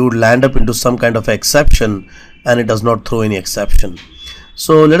we would land up into some kind of exception, and it does not throw any exception.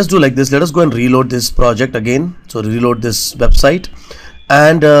 So let us do like this. Let us go and reload this project again. So reload this website,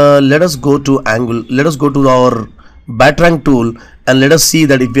 and let us go to our Batrang tool, and let us see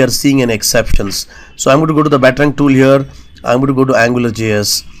that if we are seeing any exceptions. So I'm going to go to the Batrang tool here. I'm going to go to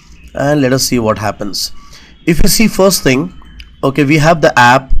AngularJS, and let us see what happens. If you see, first thing, okay, we have the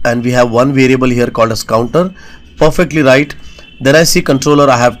app and we have one variable here called as counter, perfectly right. Then I see controller,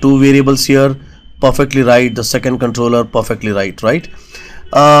 I have two variables here, perfectly right. The second controller, perfectly right, right?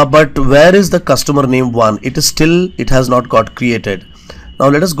 But where is the customer name 1? It has not got created. Now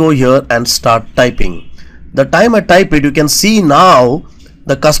let us go here and start typing. The time I type it, you can see now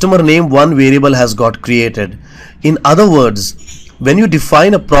the customer name 1 variable has got created. In other words, when you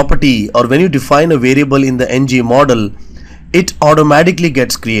define a property or when you define a variable in the ng model, it automatically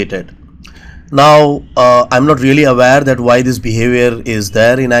gets created. Now I'm not really aware that why this behavior is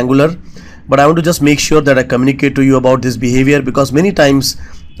there in Angular, but I want to just make sure that I communicate to you about this behavior, because many times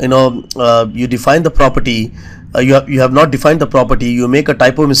you define the property, you have not defined the property, you make a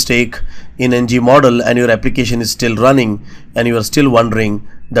typo mistake in ng model and your application is still running and you are still wondering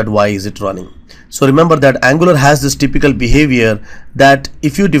that why is it running. So remember that Angular has this typical behavior that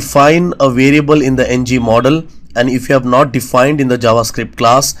if you define a variable in the ng model and if you have not defined in the JavaScript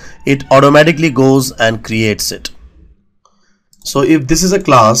class, it automatically goes and creates it. So if this is a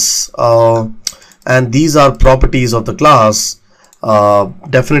class and these are properties of the class,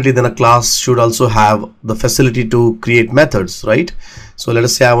 definitely then a class should also have the facility to create methods, right? So let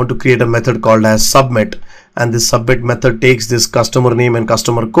us say I want to create a method called as submit, and this submit method takes this customer name and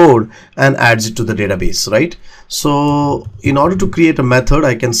customer code and adds it to the database, right? So in order to create a method,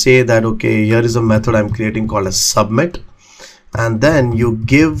 I can say that, okay, here is a method I'm creating called as submit, and then you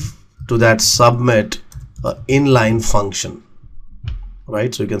give to that submit an inline function,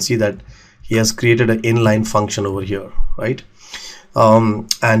 right? So you can see that he has created an inline function over here, right?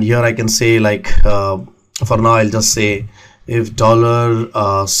 And here I can say, like, for now I'll just say if dollar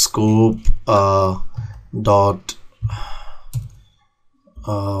scope dot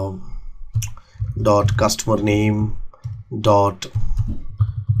customer name dot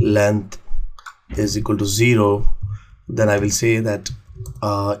length is equal to 0, then I will say that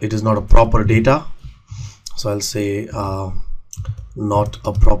it is not a proper data. So I'll say not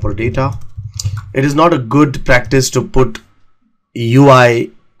a proper data. It is not a good practice to put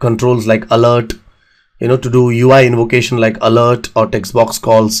UI controls like alert, to do UI invocation like alert or text box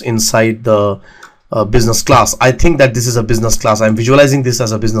calls inside the business class. I think that this is a business class. I'm visualizing this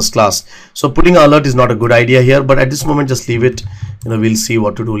as a business class. So putting an alert is not a good idea here, but at this moment just leave it. We'll see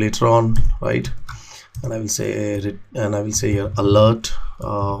what to do later on, right? And I will say here alert.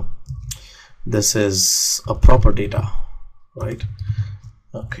 This is a proper data, right?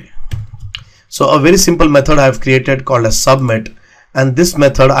 Okay. So a very simple method I have created called as submit, and this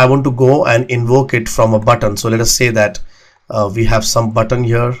method I want to go and invoke it from a button. So let us say that we have some button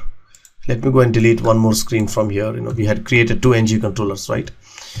here. Let me go and delete one more screen from here. We had created 2 ng controllers, right?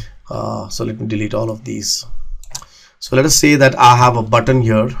 So let me delete all of these. So let us say that I have a button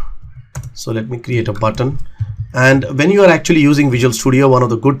here. So let me create a button. And when you are actually using Visual Studio, one of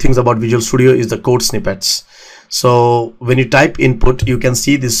the good things about Visual Studio is the code snippets. So when you type input, you can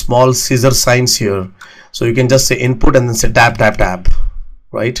see these small scissor signs here. So you can just say input and then say tab, tab, tab,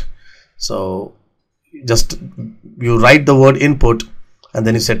 right? So just you write the word input and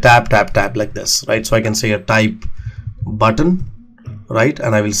then you say tab, tab, tab like this, right? So I can say a type button, right?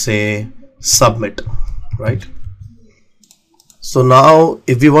 And I will say submit, right? So now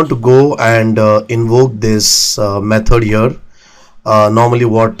if we want to go and invoke this method here, normally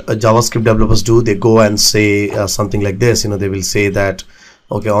what JavaScript developers do, they go and say something like this. They will say that,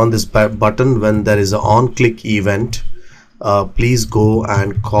 okay, on this button, when there is an on click event, please go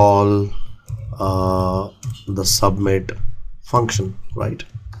and call the submit function, right?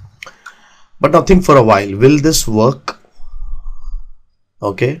 But now think for a while, will this work?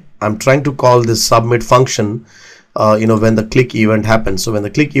 Okay, I'm trying to call this submit function when the click event happens. So when the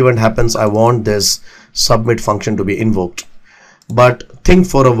click event happens, I want this submit function to be invoked. But think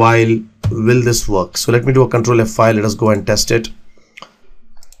for a while, will this work? So let me do a Control F5. Let us go and test it.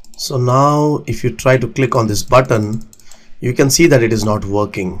 So now if you try to click on this button, you can see that it is not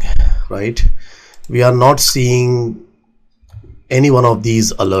working, right? We are not seeing any one of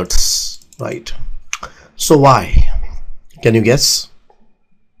these alerts, right? So why? Can you guess?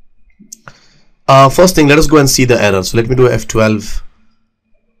 First thing, let us go and see the error. So let me do F12,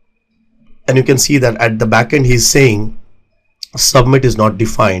 and you can see that at the backend he's saying submit is not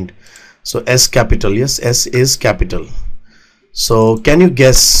defined. So S capital, yes, S is capital. So can you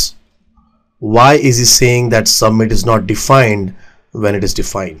guess why is he saying that submit is not defined when it is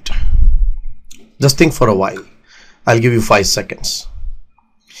defined? Just think for a while. I'll give you 5 seconds.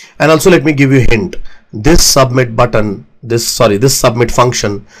 And also let me give you a hint. This submit button, this submit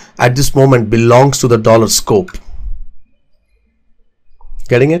function at this moment belongs to the $scope.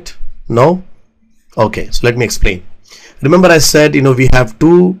 Getting it? No? Okay, so let me explain. Remember I said, we have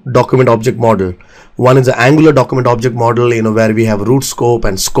 2 document object model. One is the Angular document object model, where we have root scope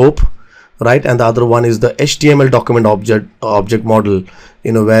and scope, right? And the other one is the HTML document object model,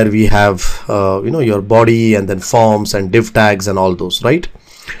 where we have, your body and then forms and div tags and all those, right?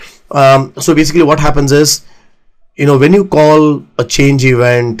 So basically what happens is, when you call a change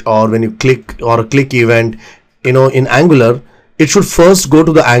event or when you click or a click event, in Angular, it should first go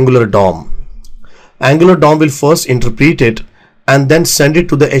to the Angular DOM. Angular DOM will first interpret it and then send it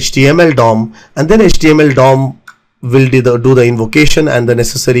to the HTML DOM, and then HTML DOM will do the invocation, and the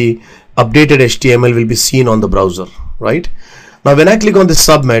necessary updated HTML will be seen on the browser, right? Now when I click on this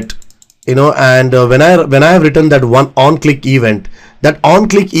submit, and when I have written that one on click event, that on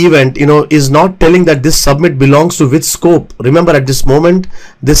click event is not telling that this submit belongs to which scope. Remember, at this moment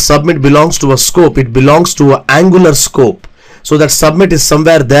this submit belongs to a scope. It belongs to an Angular scope. So that submit is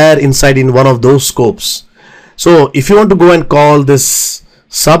somewhere there inside in one of those scopes. So if you want to go and call this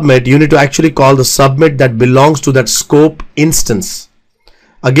submit, you need to actually call the submit that belongs to that scope instance.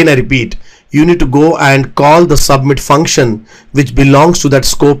 Again I repeat, you need to go and call the submit function which belongs to that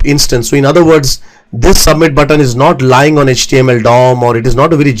scope instance. So in other words, this submit button is not lying on HTML DOM, or it is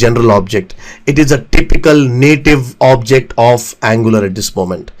not a very general object. It is a typical native object of Angular at this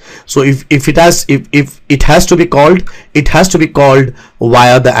moment. So if it has to be called, it has to be called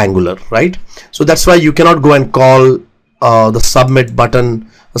via the Angular, right? So that's why you cannot go and call the submit button,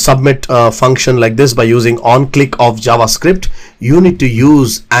 submit function like this by using onClick of JavaScript. You need to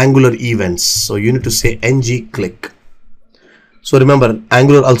use Angular events. So you need to say ngClick. So remember,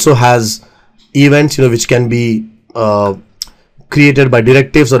 Angular also has events, which can be created by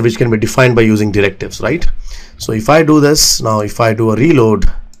directives, or which can be defined by using directives, right? So if I do this now, if I do a reload,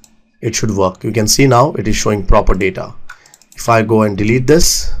 it should work. You can see now it is showing proper data. If I go and delete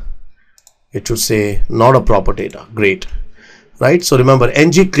this, it should say not a proper data. Great, right? So remember,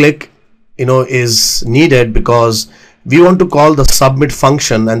 ngClick is needed because we want to call the submit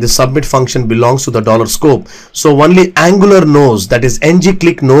function, and the submit function belongs to the $scope. So only Angular knows, that is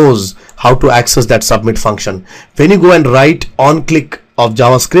ngClick knows how to access that submit function. When you go and write onClick of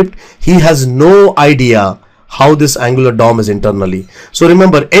JavaScript, he has no idea how this Angular DOM is internally. So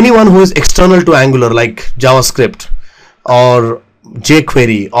remember, anyone who is external to Angular, like JavaScript or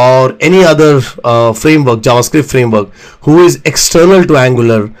jQuery or any other framework, JavaScript framework, who is external to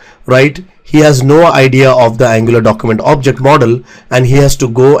Angular, right? He has no idea of the Angular document object model, and he has to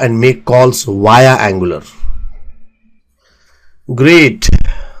go and make calls via Angular. Great.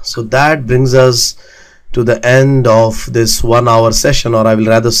 So that brings us to the end of this 1 hour session, or I will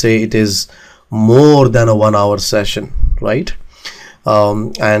rather say it is more than a 1 hour session, right? I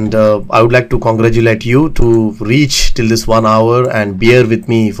would like to congratulate you to reach till this 1 hour and bear with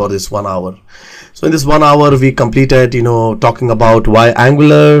me for this 1 hour. So in this 1 hour we completed talking about why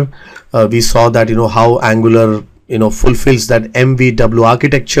Angular. We saw that how Angular fulfills that MVW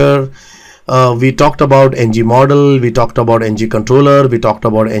architecture. We talked about ng model, we talked about ng controller, we talked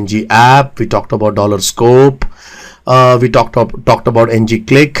about ng app, we talked about $scope, we talked about ng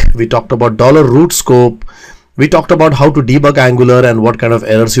click, we talked about $root scope, we talked about how to debug Angular and what kind of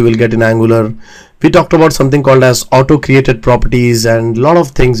errors you will get in Angular. We talked about something called as auto created properties, and a lot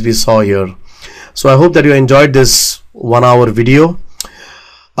of things we saw here. So I hope that you enjoyed this 1 hour video.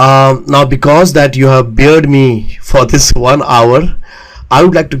 Now, because that you have beared me for this 1 hour, I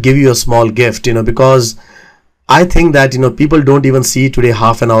would like to give you a small gift, because I think that people don't even see today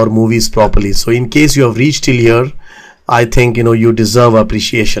half an hour movies properly. So in case you have reached till here, I think you deserve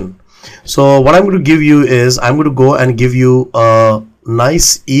appreciation. So what I'm going to give you is, I'm going to go and give you a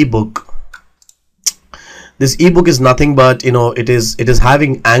nice ebook. This ebook is nothing but it is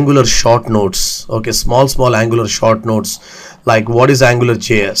having Angular short notes, okay, small Angular short notes, like what is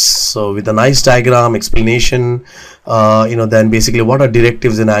AngularJS, so with a nice diagram, explanation, then basically what are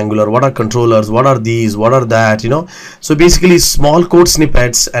directives in Angular, what are controllers, what are these, what are that, so basically small code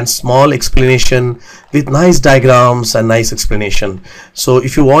snippets and small explanation with nice diagrams and nice explanation. So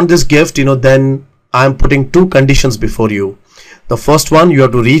if you want this gift, then I'm putting 2 conditions before you. The first one, you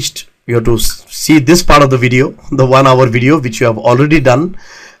have to see this part of the video, the 1 hour video, which you have already done.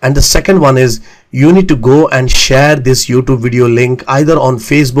 And the second one is, you need to go and share this YouTube video link either on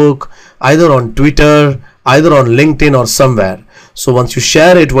Facebook, either on Twitter, either on LinkedIn or somewhere. So once you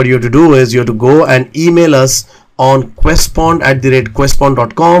share it, what you have to do is you have to go and email us on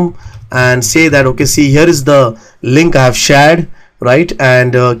questpond@questpond.com and say that, okay, see, here is the link I have shared, right?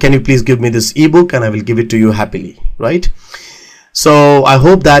 And can you please give me this ebook, and I will give it to you happily, right? So I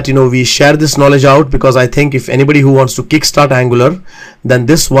hope that we share this knowledge out, because I think if anybody who wants to kickstart Angular, then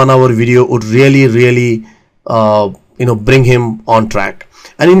this 1 hour video would really bring him on track.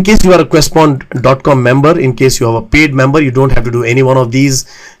 And in case you are a questpond.com member, in case you have a paid member, you don't have to do any one of these.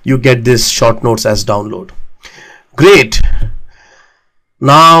 You get this short notes as download. Great.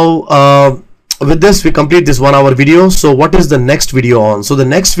 Now with this we complete this 1 hour video. So what is the next video on? So the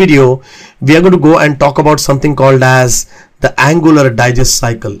next video we are going to go and talk about something called as the Angular digest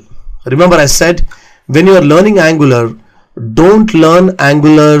cycle. Remember, I said when you are learning Angular, don't learn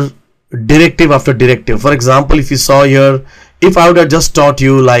Angular directive after directive. For example, if you saw here, if I would have just taught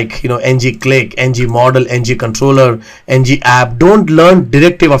you like ng click, ng model, ng controller, ng app, don't learn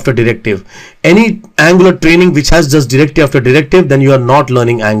directive after directive. Any Angular training which has just directive after directive, then you are not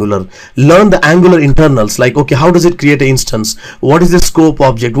learning Angular. Learn the Angular internals, like, okay, how does it create an instance, what is this scope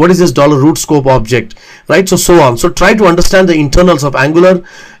object, what is this $root scope object, right? So on. So try to understand the internals of Angular.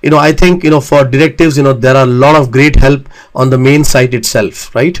 I think for directives, there are a lot of great help on the main site itself,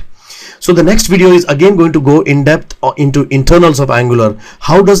 right? So the next video is again going to go in depth into internals of Angular.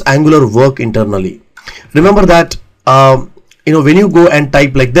 How does Angular work internally? Remember that when you go and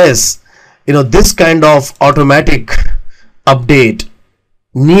type like this, this kind of automatic update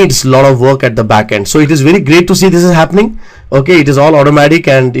needs a lot of work at the back end. So it is very great to see this is happening. Okay, it is all automatic,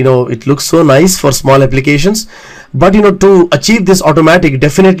 and it looks so nice for small applications. But to achieve this automatic,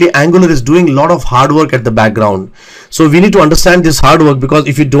 definitely Angular is doing a lot of hard work at the background. So we need to understand this hard work, because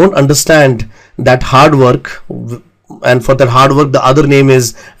if you don't understand that hard work, and for that hard work the other name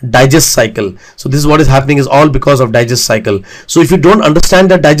is digest cycle. So this is what is happening, is all because of digest cycle. So if you don't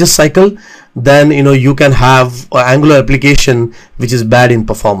understand that digest cycle, then you can have an Angular application which is bad in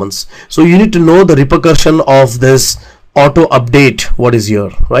performance. So you need to know the repercussion of this auto update what is here,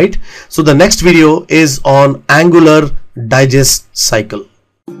 right? So the next video is on Angular digest cycle.